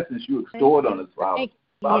the blessings you have stored on us, Father.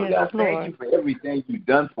 Father God, thank you for everything you've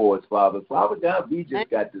done for us, Father. Father God, we just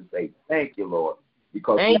got to say thank you, Lord,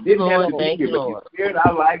 because we didn't have to be here, but you spared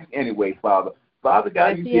our lives anyway, Father. Father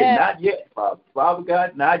God, you said not yet, Father. Father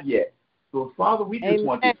God, not yet. So, Father, we just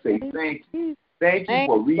want to say thank you. Thank you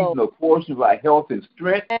for reasonable portion of our health and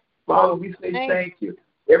strength. Father, we say thank you.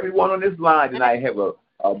 Everyone on this line tonight have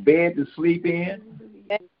a bed to sleep in.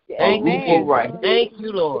 Thank you, right. Thank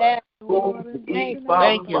you, Lord.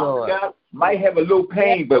 Thank you, Lord. God might have a little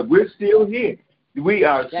pain, but we're still here. We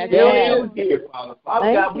are still here, Father.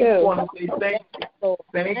 Father God, we want to say thank you.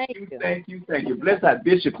 Thank you. Bless our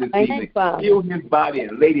bishop this evening. Heal his body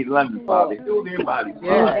and Lady London, Father. Heal their bodies.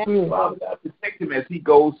 Father God, protect him as he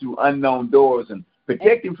goes through unknown doors and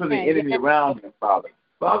protect him from the enemy around him, Father.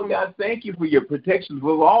 Father God, thank you for your protection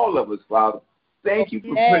for all of us, Father. Thank you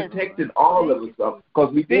for protecting all of us,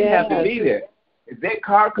 because we didn't have to be there. If that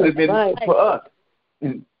car could have been for us,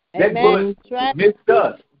 and that bullet missed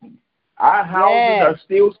us. Our houses are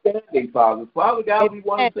still standing, Father. Father God, we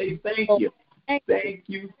want to say thank you.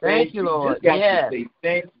 Thank you, Lord. Just got to say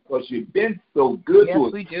thank you because you've been so good to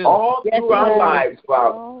us all through our lives,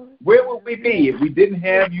 Father. Where would we be if we didn't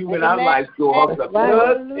have you in our lives? So the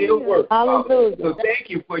blood still works, Father. So thank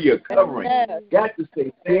you for your covering. Got to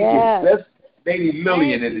say thank you. Bless Lady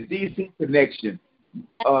Lillian and the DC Connection.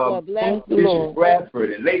 Bishop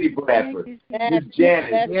Bradford and Lady Bradford, Miss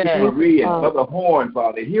Janet, Miss Marie, and Mother Horn,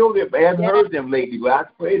 Father. Heal them. I haven't heard them lately, but I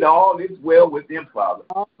pray that all is well with them, Father.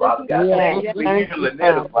 Father God, thank you for healing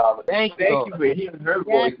Lynetta, Father. Thank you for healing her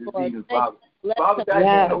voice this evening, Father. Father God,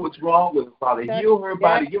 you know what's wrong with her, Father. Heal her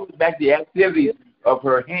body. Give her back the activities of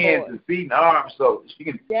her hands and feet and arms so she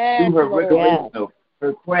can do her recreational,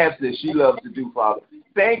 her crafts that she loves to do, Father.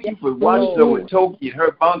 Thank you for watching over Toki and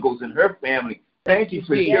her bungles and her family. Thank you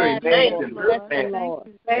for Sherry Nance and her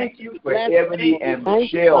family. Thank you for Ebony and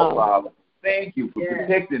Michelle, Father. Thank you for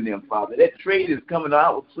protecting them, Father. That trade is coming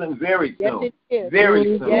out very soon.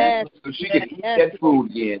 Very soon. So she can eat that food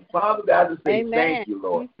again. Father God, to say thank you,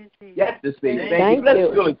 Lord. You have to say thank you. Bless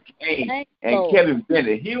Phyllis Kane and Kevin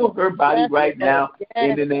Bennett. Heal her body right now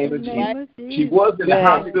in the name of Jesus. She was in the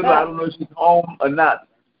hospital. I don't know if she's home or not.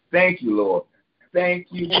 Thank you, Lord. Thank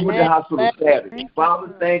you. She was in the hospital Saturday.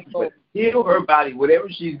 Father, thank you. Heal her body, whatever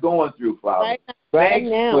she's going through, Father. Thank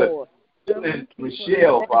you for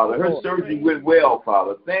Michelle, Father. Her surgery went well,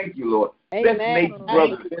 Father. Thank you, Lord. Bless Nate's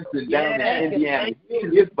brother, Vincent, down in Indiana.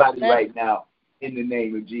 Heal his body right now in the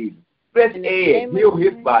name of Jesus. Bless Ed. Heal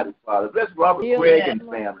his body, Father. Bless Robert Craig and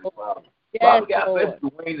family, Father. Father God, bless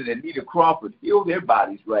Dwayne and Anita Crawford. Heal their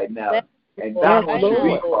bodies right now. And Donald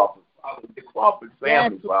Sheree Crawford. Father, the Crawford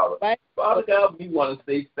family, Father. Father God, we want to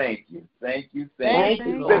say thank you. Thank you.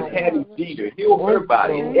 Bless Hattie Jeter. Heal her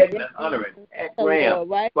body. And Edmund Hunter and Pat Graham.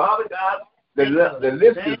 Father God, the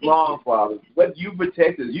list is long, Father. But you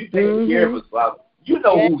protect us. You take care of us, Father. You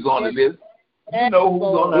know who's on the list. You know who's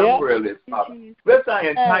on our prayer list, Father. Bless our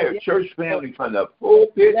entire church family from the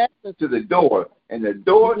pulpit to the door and the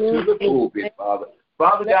door to the pulpit, Father.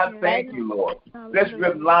 Father God, thank you, Lord. Bless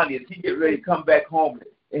Reverend Lonnie as he gets ready to come back home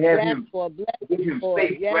and have him, give him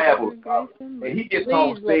safe travel, Father. And he gets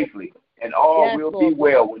home safely, and all will be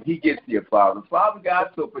well when he gets there, Father. Father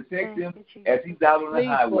God, so protect him as he's out on the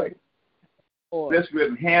highway. Bless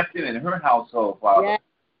Reverend Hampton and her household, Father.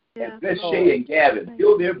 And bless Shay and Gavin.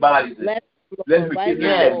 Heal their bodies. Bless her kids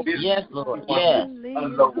that business.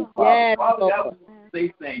 Unlocal, Father. Father God,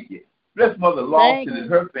 say thank you. Bless Mother Lawson and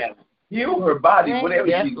her family. Heal her body, whatever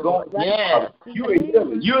she's going through, Father. You're a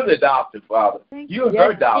healer. You're the doctor, Father. You're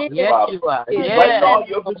her doctor, Father. Write all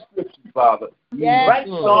your prescriptions, Father. Write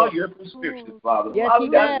all your prescriptions, Father. Father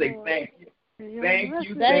God, say thank you. Thank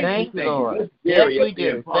you. Bless Jerry up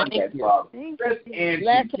there in Pontiac, Father. Bless Angie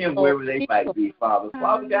and Kim wherever they might be, Father.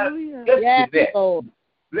 Father God, bless Jeanette.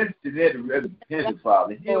 Bless Jeanette and Reverend Pendleton,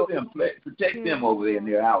 Father. Heal them, protect them over there in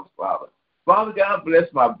their house, Father. Father God,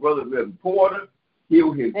 bless my brother, Reverend Porter.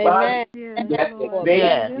 Heal his body.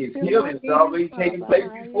 His healing is already taking place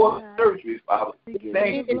before the surgery, Father.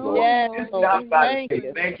 Thank you, Lord. Just stop by to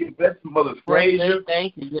say thank you. Bless Mother Frazier.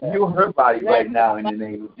 Heal her body right now in the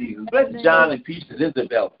name of Jesus. Bless John and Peace and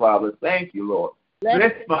Isabel, Father. Thank you, Lord.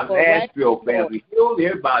 Bless my Nashville family. Heal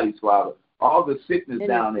their bodies, Father. All the sickness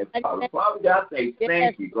down there, Father. Father God, say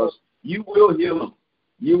thank you, because you will heal them.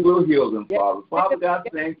 You will heal them, Father. Father God,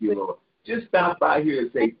 thank you, Lord. Just stop by here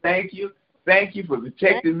and say thank you. Thank you for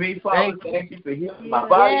protecting me, Father. Thank you for healing my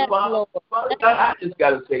body, Father. Father God, I just got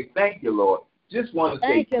to say thank you, Lord. Just want to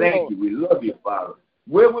say thank you. We love you, Father.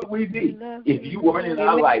 Where would we be if you weren't in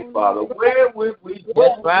our life, Father? Where would we be?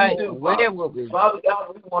 Where would we? Father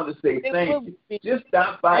God, we want to say thank you. Just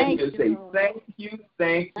stop by here and say thank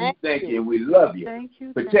you. And we love you.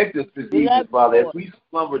 Protect us this evening, Father, as we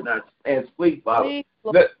slumber and sleep, Father.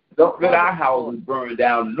 Don't let our houses burn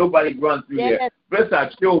down and nobody run through there. Bless our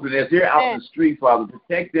children as they're out in the street, Father.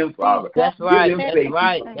 Protect them, Father. That's right.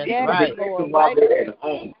 Protect them while they're at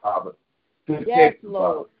home, Father. Protect them,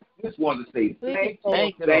 Father. Just want to say thank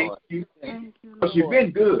you. Because you've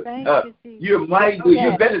been good. You're mighty good.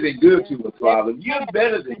 You're better than good to us, Father. You're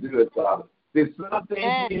better than good, Father. There's some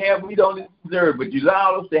things we don't deserve, but you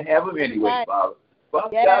allow us to have them anyway, Father.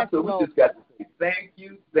 Father God, so we just got to say thank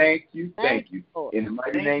you, thank you, thank you. In the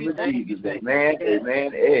mighty name of Jesus, amen,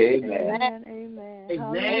 amen, amen. Amen.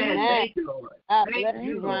 Amen. Thank you, Lord. God bless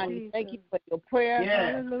you, Ronnie. Thank you for your prayer.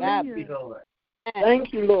 Yes. God Thank you, Lord.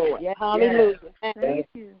 Thank you, Lord. Yes. Hallelujah. Thank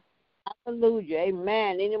you. Hallelujah.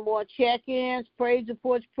 Amen. Any more check-ins, praise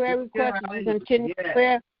reports, prayer requests? We continue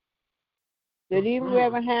prayer. Good evening,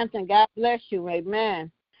 Reverend Hampton. God bless you.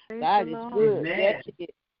 Amen. Praise God is good. Amen. Yes, He is.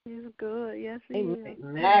 He's good. Yes, He Amen.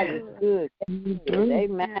 is. God is good.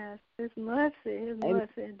 Amen. Yes. His mercy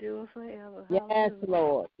endures forever. Yes, Hallelujah.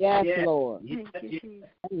 Lord. Yes, Lord. Thank you, Jesus.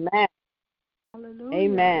 Amen. Hallelujah.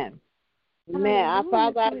 Amen. Amen. Our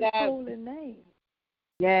Father, our His God. holy name.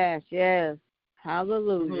 Yes, yes.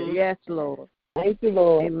 Hallelujah. Yes, Lord. Thank you,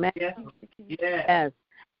 Lord. Amen. Yes. Yes.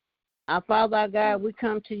 Our Father, our God, we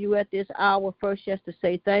come to you at this hour first just to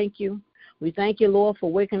say thank you. We thank you, Lord,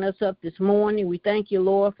 for waking us up this morning. We thank you,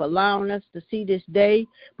 Lord, for allowing us to see this day.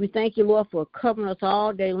 We thank you, Lord, for covering us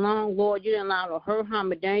all day long. Lord, you didn't allow the hurt,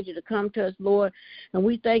 harm, or danger to come to us, Lord. And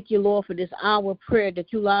we thank you, Lord, for this hour of prayer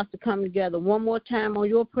that you allowed us to come together one more time on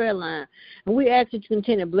your prayer line. And we ask that you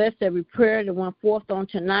continue to bless every prayer that went forth on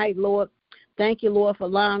tonight, Lord. Thank you, Lord, for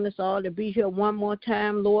allowing us all to be here one more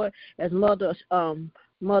time, Lord. As Mother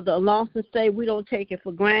Lawson said, we don't take it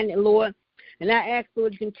for granted, Lord. And I ask,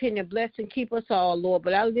 Lord, you continue to bless and keep us all, Lord.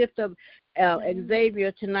 But I lift up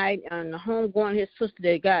Xavier tonight and the homegoing his sister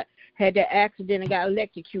that had that accident and got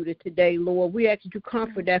electrocuted today, Lord. We ask that you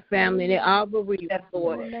comfort that family and they all bereaved,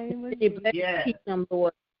 Lord. Continue to bless and keep them,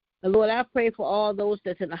 Lord. And Lord, I pray for all those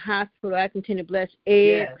that's in the hospital. I continue to bless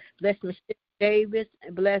Ed, bless Mr. Davis,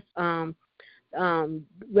 and bless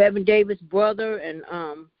Reverend Davis' brother, and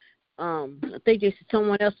I think there's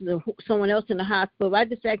someone else in the hospital. I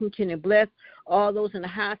just ask you to bless all those in the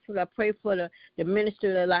hospital. I pray for the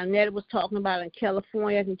minister that Lynette was talking about in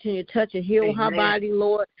California. I continue to touch and heal her body,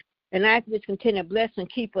 Lord. And I just continue to bless and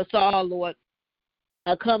keep us all, Lord.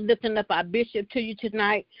 I come lifting up our bishop to you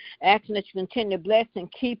tonight, asking that you continue to bless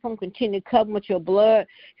and keep him, continue to cover him with your blood,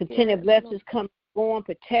 continue to bless his coming. Go and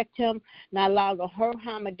protect him, not allow the hurt,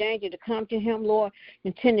 harm, or danger to come to him, Lord.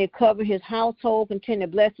 Continue to cover his household, continue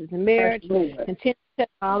to bless his marriage, continue to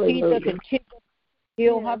continue to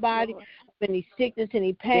heal her body, any sickness,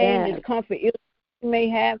 any pain, discomfort, illness she may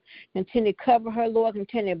have. Continue to cover her, Lord.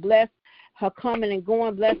 Continue to bless her coming and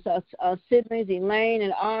going. Bless her siblings, Elaine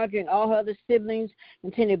and Audrey and all her other siblings.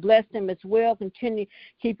 Continue to bless them as well. Continue to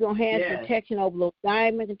keep your hands protection over little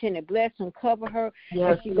Diamond. Continue to bless and cover her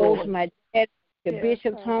as she goes to my dad. The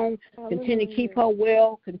bishop's home, continue to keep her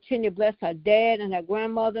well, continue to bless her dad and her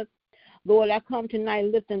grandmother. Lord, I come tonight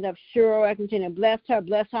lifting up Cheryl. I continue to bless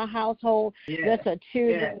her household, bless her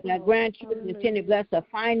children and her grandchildren, continue to bless her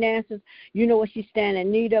finances. You know what she's standing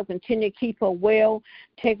in need of. Continue to keep her well,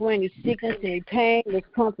 take away any sickness, any pain,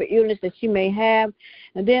 discomfort, illness that she may have.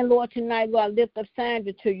 And then, Lord, tonight, Lord, I lift up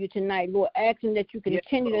Sandra to you tonight, Lord, asking that you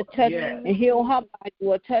continue to touch and heal her body,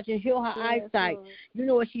 Lord, touch and heal her eyesight. Lord. You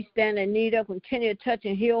know what she's standing in need of. Continue to touch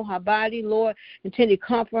and heal her body, Lord. Continue to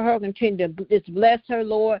comfort her. Continue to just bless her,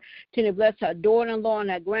 Lord. Continue to bless her daughter-in-law and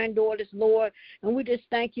her granddaughters, Lord. And we just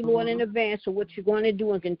thank you, Lord, in advance for what you're going to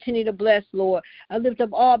do and continue to bless, Lord. I lift up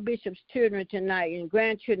all Bishop's children tonight and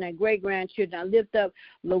grandchildren and great-grandchildren. I lift up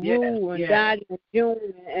LaRue and Dottie and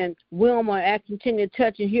June and Wilma. I continue to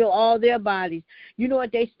touch and heal all their bodies. You know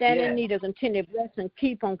what they stand in need of. Continue to bless and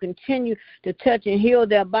keep them. Continue to touch and heal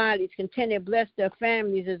their bodies. Continue to bless their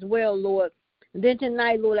families as well, Lord. And then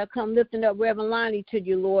tonight, Lord, I come lifting up Reverend Lonnie to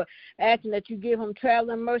you, Lord, asking that you give him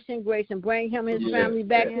traveling mercy and grace and bring him and his family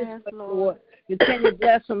back this way, Lord. Continue to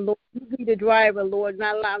bless him, Lord. You be the driver, Lord,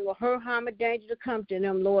 not allowing no hurt, harm, or danger to come to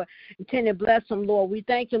them, Lord. Continue to bless him, Lord. We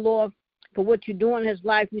thank you, Lord, for what you're doing in his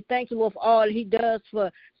life. We thank you, Lord, for all he does for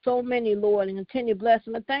so many, Lord, and continue to bless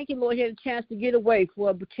him. And thank you, Lord, he had a chance to get away for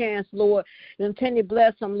a chance, Lord. And continue to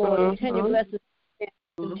bless him, Lord. Continue to bless his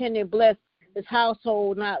family. Continue to bless his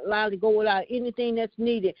household, not allowed to go without anything that's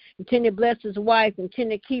needed. Continue to bless his wife.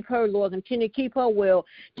 Continue to keep her, Lord. Continue to keep her well.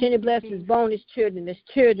 Continue to bless his bonus children, his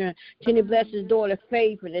children. Continue to bless his daughter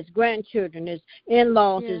Faith and his grandchildren, his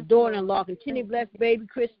in-laws, his daughter-in-law. Continue to bless baby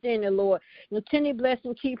Christina, Lord. Continue to bless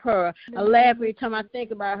and keep her. I laugh every time I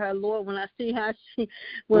think about her, Lord, when I see how he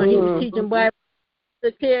was teaching Bible.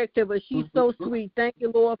 The character, but she's so sweet. Thank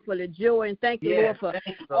you, Lord, for the joy, and thank you, Lord, for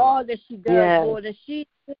all that she does, Lord. And she's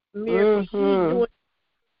a miracle. She's doing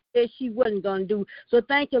that she wasn't going to do. So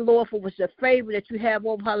thank you, Lord, for the favor that you have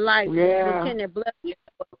over her life. Continue to bless you.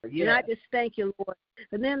 And I just thank you, Lord.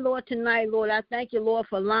 And then, Lord, tonight, Lord, I thank you, Lord,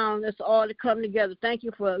 for allowing us all to come together. Thank you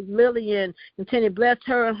for Lillian. Continue to bless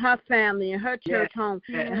her and her family and her church home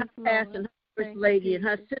and her pastor and her First Lady and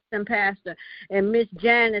her assistant pastor and Miss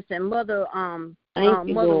Janice and Mother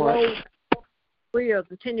Mother Rose.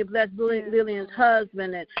 Continue to bless Lillian's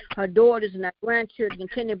husband and her daughters and her grandchildren.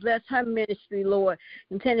 Continue to bless her ministry, Lord.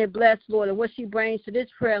 Continue to bless, Lord, and what she brings to this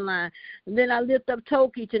prayer line. And then I lift up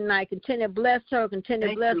Toki tonight. Continue to bless her. Continue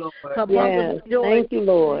to bless her brother. Thank you,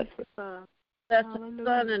 Lord. Bless her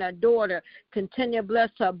son and her daughter. Continue to bless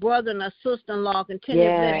her brother and her sister-in-law. Continue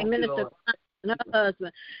to bless Minister and her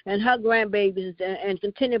husband and her grandbabies, and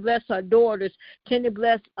continue to bless her daughters. Continue to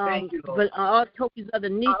bless all Toki's other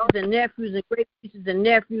nieces and nephews and great nieces and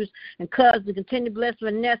nephews and cousins. Continue to bless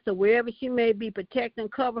Vanessa wherever she may be. Protect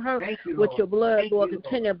and cover her with your blood, Lord.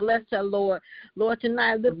 Continue to bless her, Lord. Lord,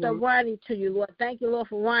 tonight I lift up Ronnie to you, Lord. Thank you, Lord,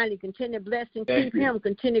 for Ronnie. Continue to bless and keep him.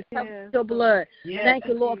 Continue to cover with your blood. Thank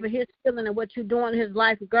you, Lord, for his healing and what you're doing in his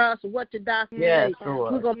life, regardless of what the doctor says.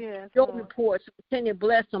 We're going to get your reports. Continue to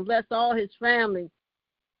bless him. Bless all his family,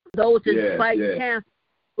 those that fight cancer.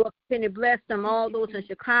 Lord, continue to bless them, all those in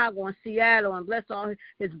Chicago and Seattle, and bless all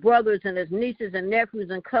his brothers and his nieces and nephews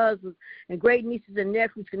and cousins and great nieces and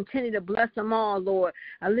nephews. Continue to bless them all, Lord.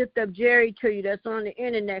 I lift up Jerry to you that's on the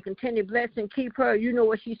internet. Continue to bless and keep her. You know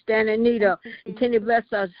what she's standing in need of. Continue to bless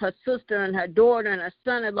her sister and her daughter and her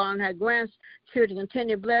son-in-law and her grandchildren.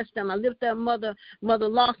 Continue to bless them. I lift up Mother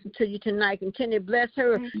Lawson to you tonight. Continue to bless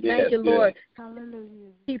her. Thank you, Lord.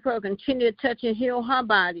 Hallelujah. Keep her. Continue to touch and heal her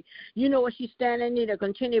body. You know what she's standing in need of.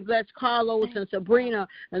 Continue to bless Carlos and Sabrina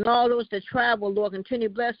and all those that travel, Lord. Continue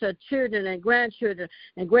to bless her children and grandchildren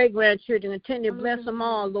and great-grandchildren. Continue to bless them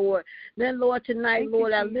all, Lord. Then, Lord, tonight,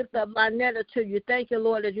 Lord, I lift up Lynetta to you. Thank you,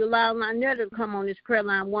 Lord, that you allow Lynetta to come on this prayer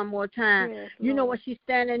line one more time. You know what she's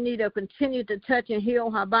standing in need of. Continue to touch and heal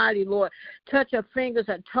her body, Lord. Touch her fingers,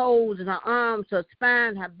 her toes, and her arms, her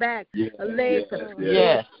spine, her back, her legs, her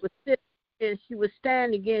feet. And she would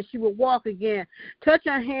stand again. She would walk again. Touch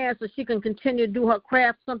her hands so she can continue to do her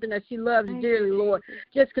craft, something that she loves dearly, Lord.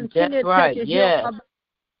 Just continue to touch and heal her body.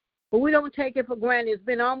 But we don't take it for granted. It's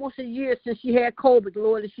been almost a year since she had COVID,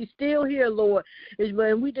 Lord, and she's still here, Lord.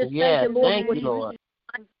 And we just thank you, Lord. Thank you, Lord.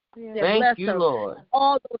 Thank you, Lord.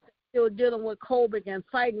 All those still dealing with COVID and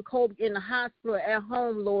fighting COVID in the hospital, at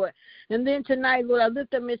home, Lord. And then tonight, Lord, I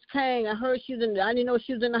lift up Miss Kane. I heard I didn't know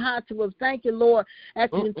she was in the hospital. Thank you, Lord, as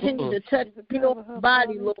you continue to touch her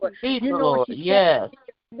body, Lord. You know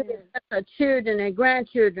what her children and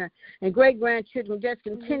grandchildren and great-grandchildren. Just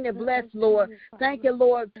continue to bless, Lord. Thank you,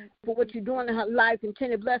 Lord, for what you're doing in her life.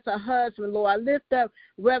 Continue to bless her husband, Lord. I lift up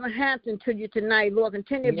Reverend Hampton to you tonight, Lord.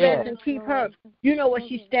 Continue to bless and keep her. You know what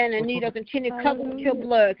she's standing in need of. Continue to cover with your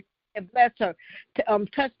blood. And bless her, to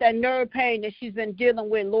touch that nerve pain that she's been dealing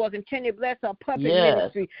with, Lord. Continue to bless her puppet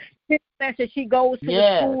ministry. Continue to bless as she goes to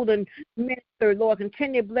the school and minister, Lord.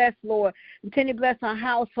 Continue to bless, Lord. Continue to bless her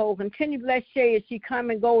household. Continue to bless Shay as she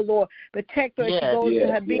come and go, Lord. Protect her as she goes to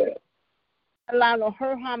her business. Allow no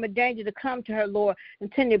hurt, harm, or danger to come to her, Lord.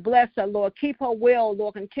 Continue to bless her, Lord. Keep her well,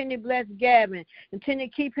 Lord. Continue to bless Gavin. Continue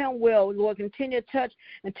to keep him well, Lord. Continue to touch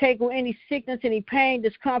and take away any sickness, any pain,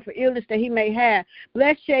 discomfort, illness that he may have.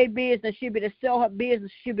 Bless Shay business. She'll be to sell her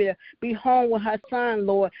business. She'll be home with her son,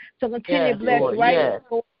 Lord. So continue to bless Lord.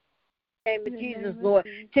 Lord. In the name of Jesus, Lord.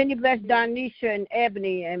 Continue to bless Donisha and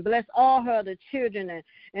Ebony and bless all her other children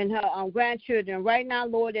and her grandchildren. Right now,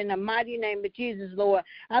 Lord, in the mighty name of Jesus, Lord,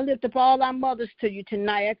 I lift up all our mothers to you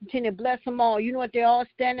tonight. I continue to bless them all. You know what they all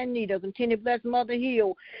stand in need of. Continue to bless Mother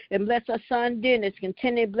Hill and bless her son Dennis.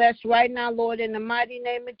 Continue to bless right now, Lord, in the mighty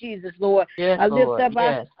name of Jesus, Lord. I lift up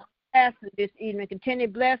our pastor this evening. Continue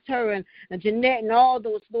to bless her and Jeanette and all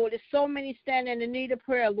those, Lord. There's so many standing in need of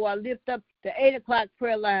prayer, Lord. I lift up the 8 o'clock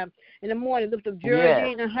prayer line in the morning. Lift up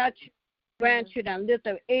Geraldine and her grandchildren. I lift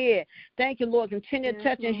up Ed. Thank you, Lord. Continue to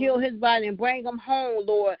touch and heal his body and bring him home,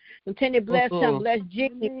 Lord. Continue to bless him. Bless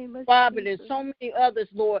Jimmy, Robert, and so many others,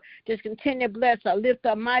 Lord. Just continue to bless. I lift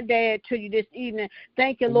up my dad to you this evening.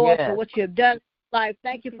 Thank you, Lord, for what you have done. Life.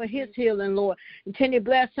 Thank you for his healing, Lord. Continue to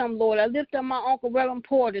bless him, Lord. I lift up my Uncle Reverend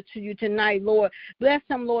Porter to you tonight, Lord. Bless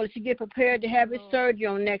him, Lord, as he get prepared to have his surgery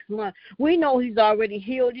on next month. We know he's already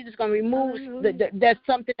healed. You're just going to remove that's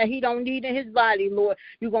something that he don't need in his body, Lord.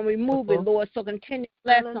 You're going to remove it, Lord. So continue to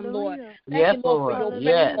bless him, Lord. Thank you, Lord, for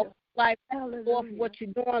your faithful life. Thank you, Lord, for what you're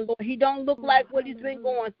doing, Lord. He don't look like what he's been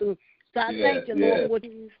going through. So I thank you, Lord, for what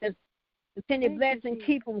you've Continue to bless and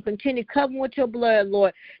keep him. Continue to cover him with your blood,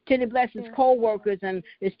 Lord. Continue to bless his co-workers and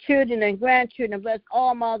his children and grandchildren. Bless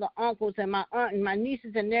all my other uncles and my aunt and my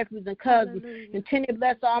nieces and nephews and cousins. Continue to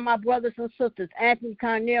bless all my brothers and sisters, Anthony,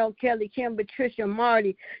 Cornell, Kelly, Kim, Patricia,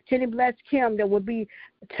 Marty. Continue to bless Kim that will be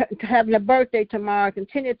having a birthday tomorrow.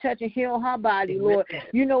 Continue to touch and heal her body, Lord.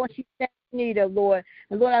 You know what she's Nita, Lord.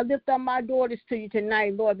 And Lord, I lift up my daughters to you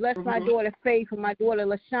tonight, Lord. Bless my daughter Faith and my daughter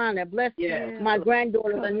LaShawna. Bless my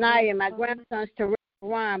granddaughter Lanaya, my grandsons Terrell,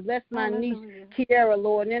 Ron. Bless my niece Kiara,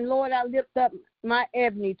 Lord. And then, Lord, I lift up my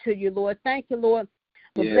Ebony to you, Lord. Thank you, Lord,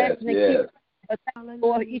 for blessing and keeping. Thank you,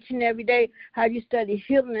 Lord, each and every day how you study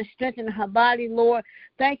healing and strengthening her body, Lord.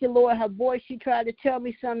 Thank you, Lord. Her voice, she tried to tell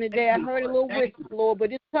me something today. I heard a little whisper, Lord,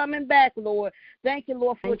 but it's coming back, Lord. Thank you,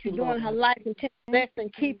 Lord, for what you're doing in her life. Continue to bless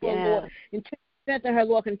and keep her, Lord. Continue to strengthen her,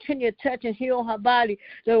 Lord. Continue to touch and heal her body.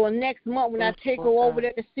 So next month when I take her over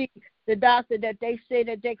there to see the doctor, that they say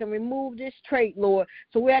that they can remove this trait, Lord.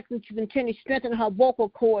 So we ask that you continue to strengthen her vocal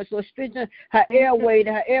cords, Lord, strengthen her airway,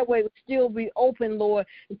 that her airway will still be open, Lord.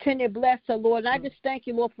 Continue to bless her, Lord. And I just thank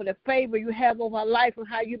you, Lord, for the favor you have over her life and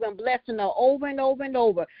how you've been blessing her over and over and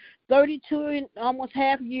over. 32 and almost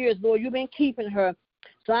half years, Lord, you've been keeping her.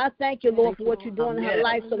 So I thank you, Lord, for what you're doing in her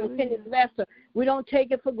life. So continue to bless her. We don't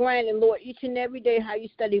take it for granted, Lord, each and every day how you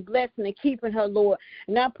study blessing and keeping her, Lord.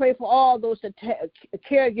 And I pray for all those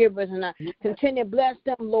caregivers, and I continue to bless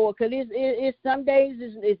them, Lord, because it's some days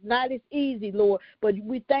it's not as easy, Lord. But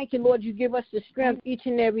we thank you, Lord, you give us the strength each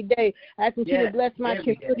and every day. I continue to bless my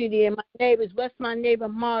community and my neighbors. Bless my neighbor,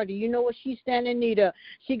 Marty. You know what she's standing in need of.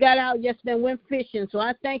 She got out yesterday and went fishing, so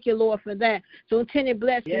I thank you, Lord, for that. So continue to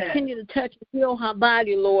bless, continue to touch and heal her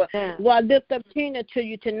body, Lord. Well, I lift up Tina to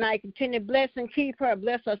you tonight. Continue to bless and keep her.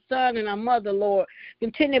 Bless her son and her mother, Lord.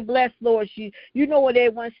 Continue to bless, Lord. You know what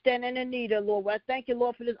everyone's standing in need of, Lord. But I thank you,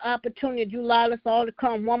 Lord, for this opportunity. You allowed us all to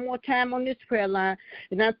come one more time on this prayer line.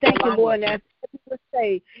 And I thank you, Lord, and that's what we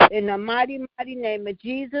say in the mighty, mighty name of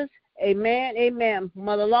Jesus. Amen. Amen.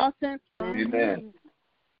 Mother Lawson. Amen.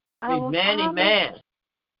 Amen.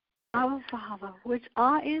 Our Father, which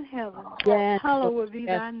art in heaven, hallowed be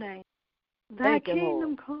thy name. Thy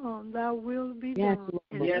kingdom come, thy will be done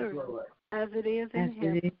in earth as it is in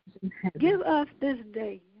heaven. Give us this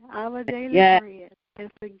day our daily bread,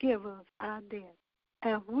 and forgive us our debt,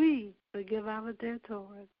 and we forgive our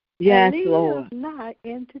debtors. And lead us not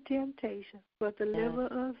into temptation, but deliver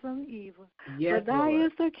us from evil. For thine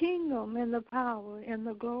is the kingdom, and the power, and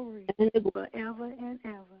the glory, forever and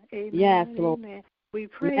ever. Amen. Amen. We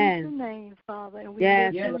praise your name, Father, and we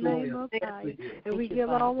lift your name up high, and we give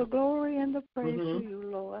all the glory and the praise to you,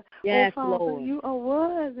 Lord. Father, you are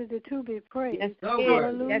worthy to be praised.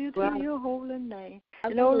 Hallelujah to your holy name.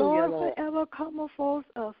 And, Lord, forever come before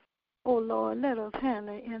us. Oh, Lord, let us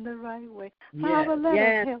handle it in the right way. Father, let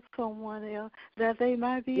us help someone else that they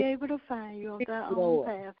might be able to find you on their own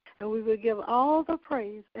path. And we will give all the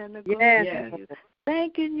praise and the glory to you.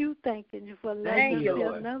 Thanking you for letting us see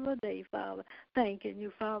another day, Father. Thanking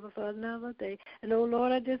you, Father, for another day. And, oh,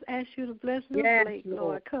 Lord, I just ask you to bless Luke Blake,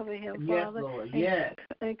 Lord. Cover him, Father.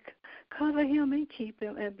 And cover him and keep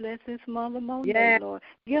him, and bless his mother, Monet, Lord.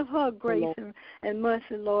 Give her grace and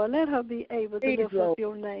mercy, Lord. Let her be able to lift up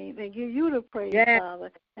your name and give you the praise,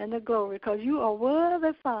 Father, and the glory, because you are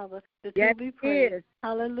worthy, Father, to be praised.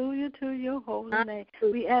 Hallelujah to your holy name.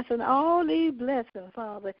 We ask in all these blessings,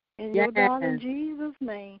 Father, in your darling Jesus'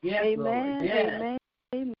 name. Amen. Amen.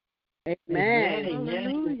 Amen. Amen.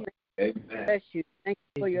 Hallelujah. Amen. Bless you. Thank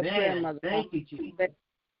you for your prayer, Mother. Thank you, Jesus.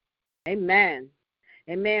 Amen.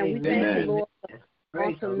 Amen. We thank you, Lord, for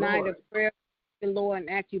an awesome night of prayer, Lord, and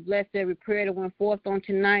ask you bless every prayer that went forth on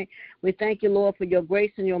tonight. We thank you, Lord, for your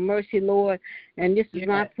grace and your mercy, Lord. And this is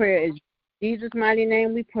my prayer. In Jesus' mighty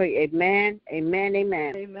name we pray. Amen. Amen.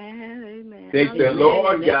 Amen. Amen. Amen. Thank the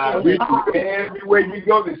Lord God. We everywhere you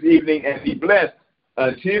go this evening, and be blessed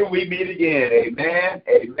until we meet again. Amen.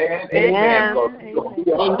 Amen. Amen.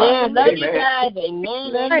 Amen. Love you guys.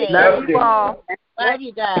 Amen. Love you all. Love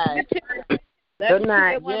you guys. Good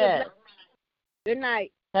night. Yes. Good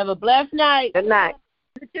night. Have a blessed night. Good night.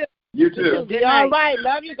 You too. Be all right.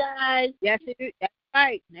 Love you guys. Yes, that's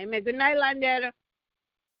right. Amen. Good night, Landetta.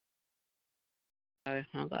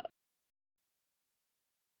 Hung up.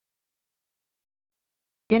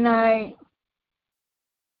 Good night.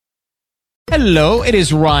 Hello, it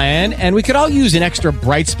is Ryan, and we could all use an extra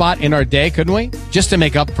bright spot in our day, couldn't we? Just to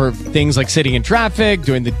make up for things like sitting in traffic,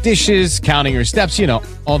 doing the dishes, counting your steps, you know,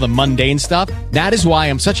 all the mundane stuff. That is why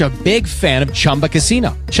I'm such a big fan of Chumba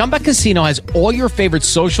Casino. Chumba Casino has all your favorite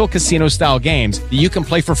social casino-style games that you can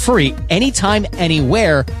play for free anytime,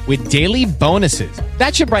 anywhere with daily bonuses.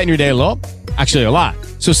 That should brighten your day a little. Actually, a lot.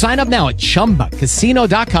 So sign up now at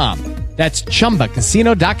ChumbaCasino.com. That's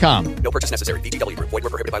ChumbaCasino.com. No purchase necessary. VGW Group. Void where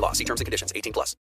prohibited by law. See terms and conditions. 18+.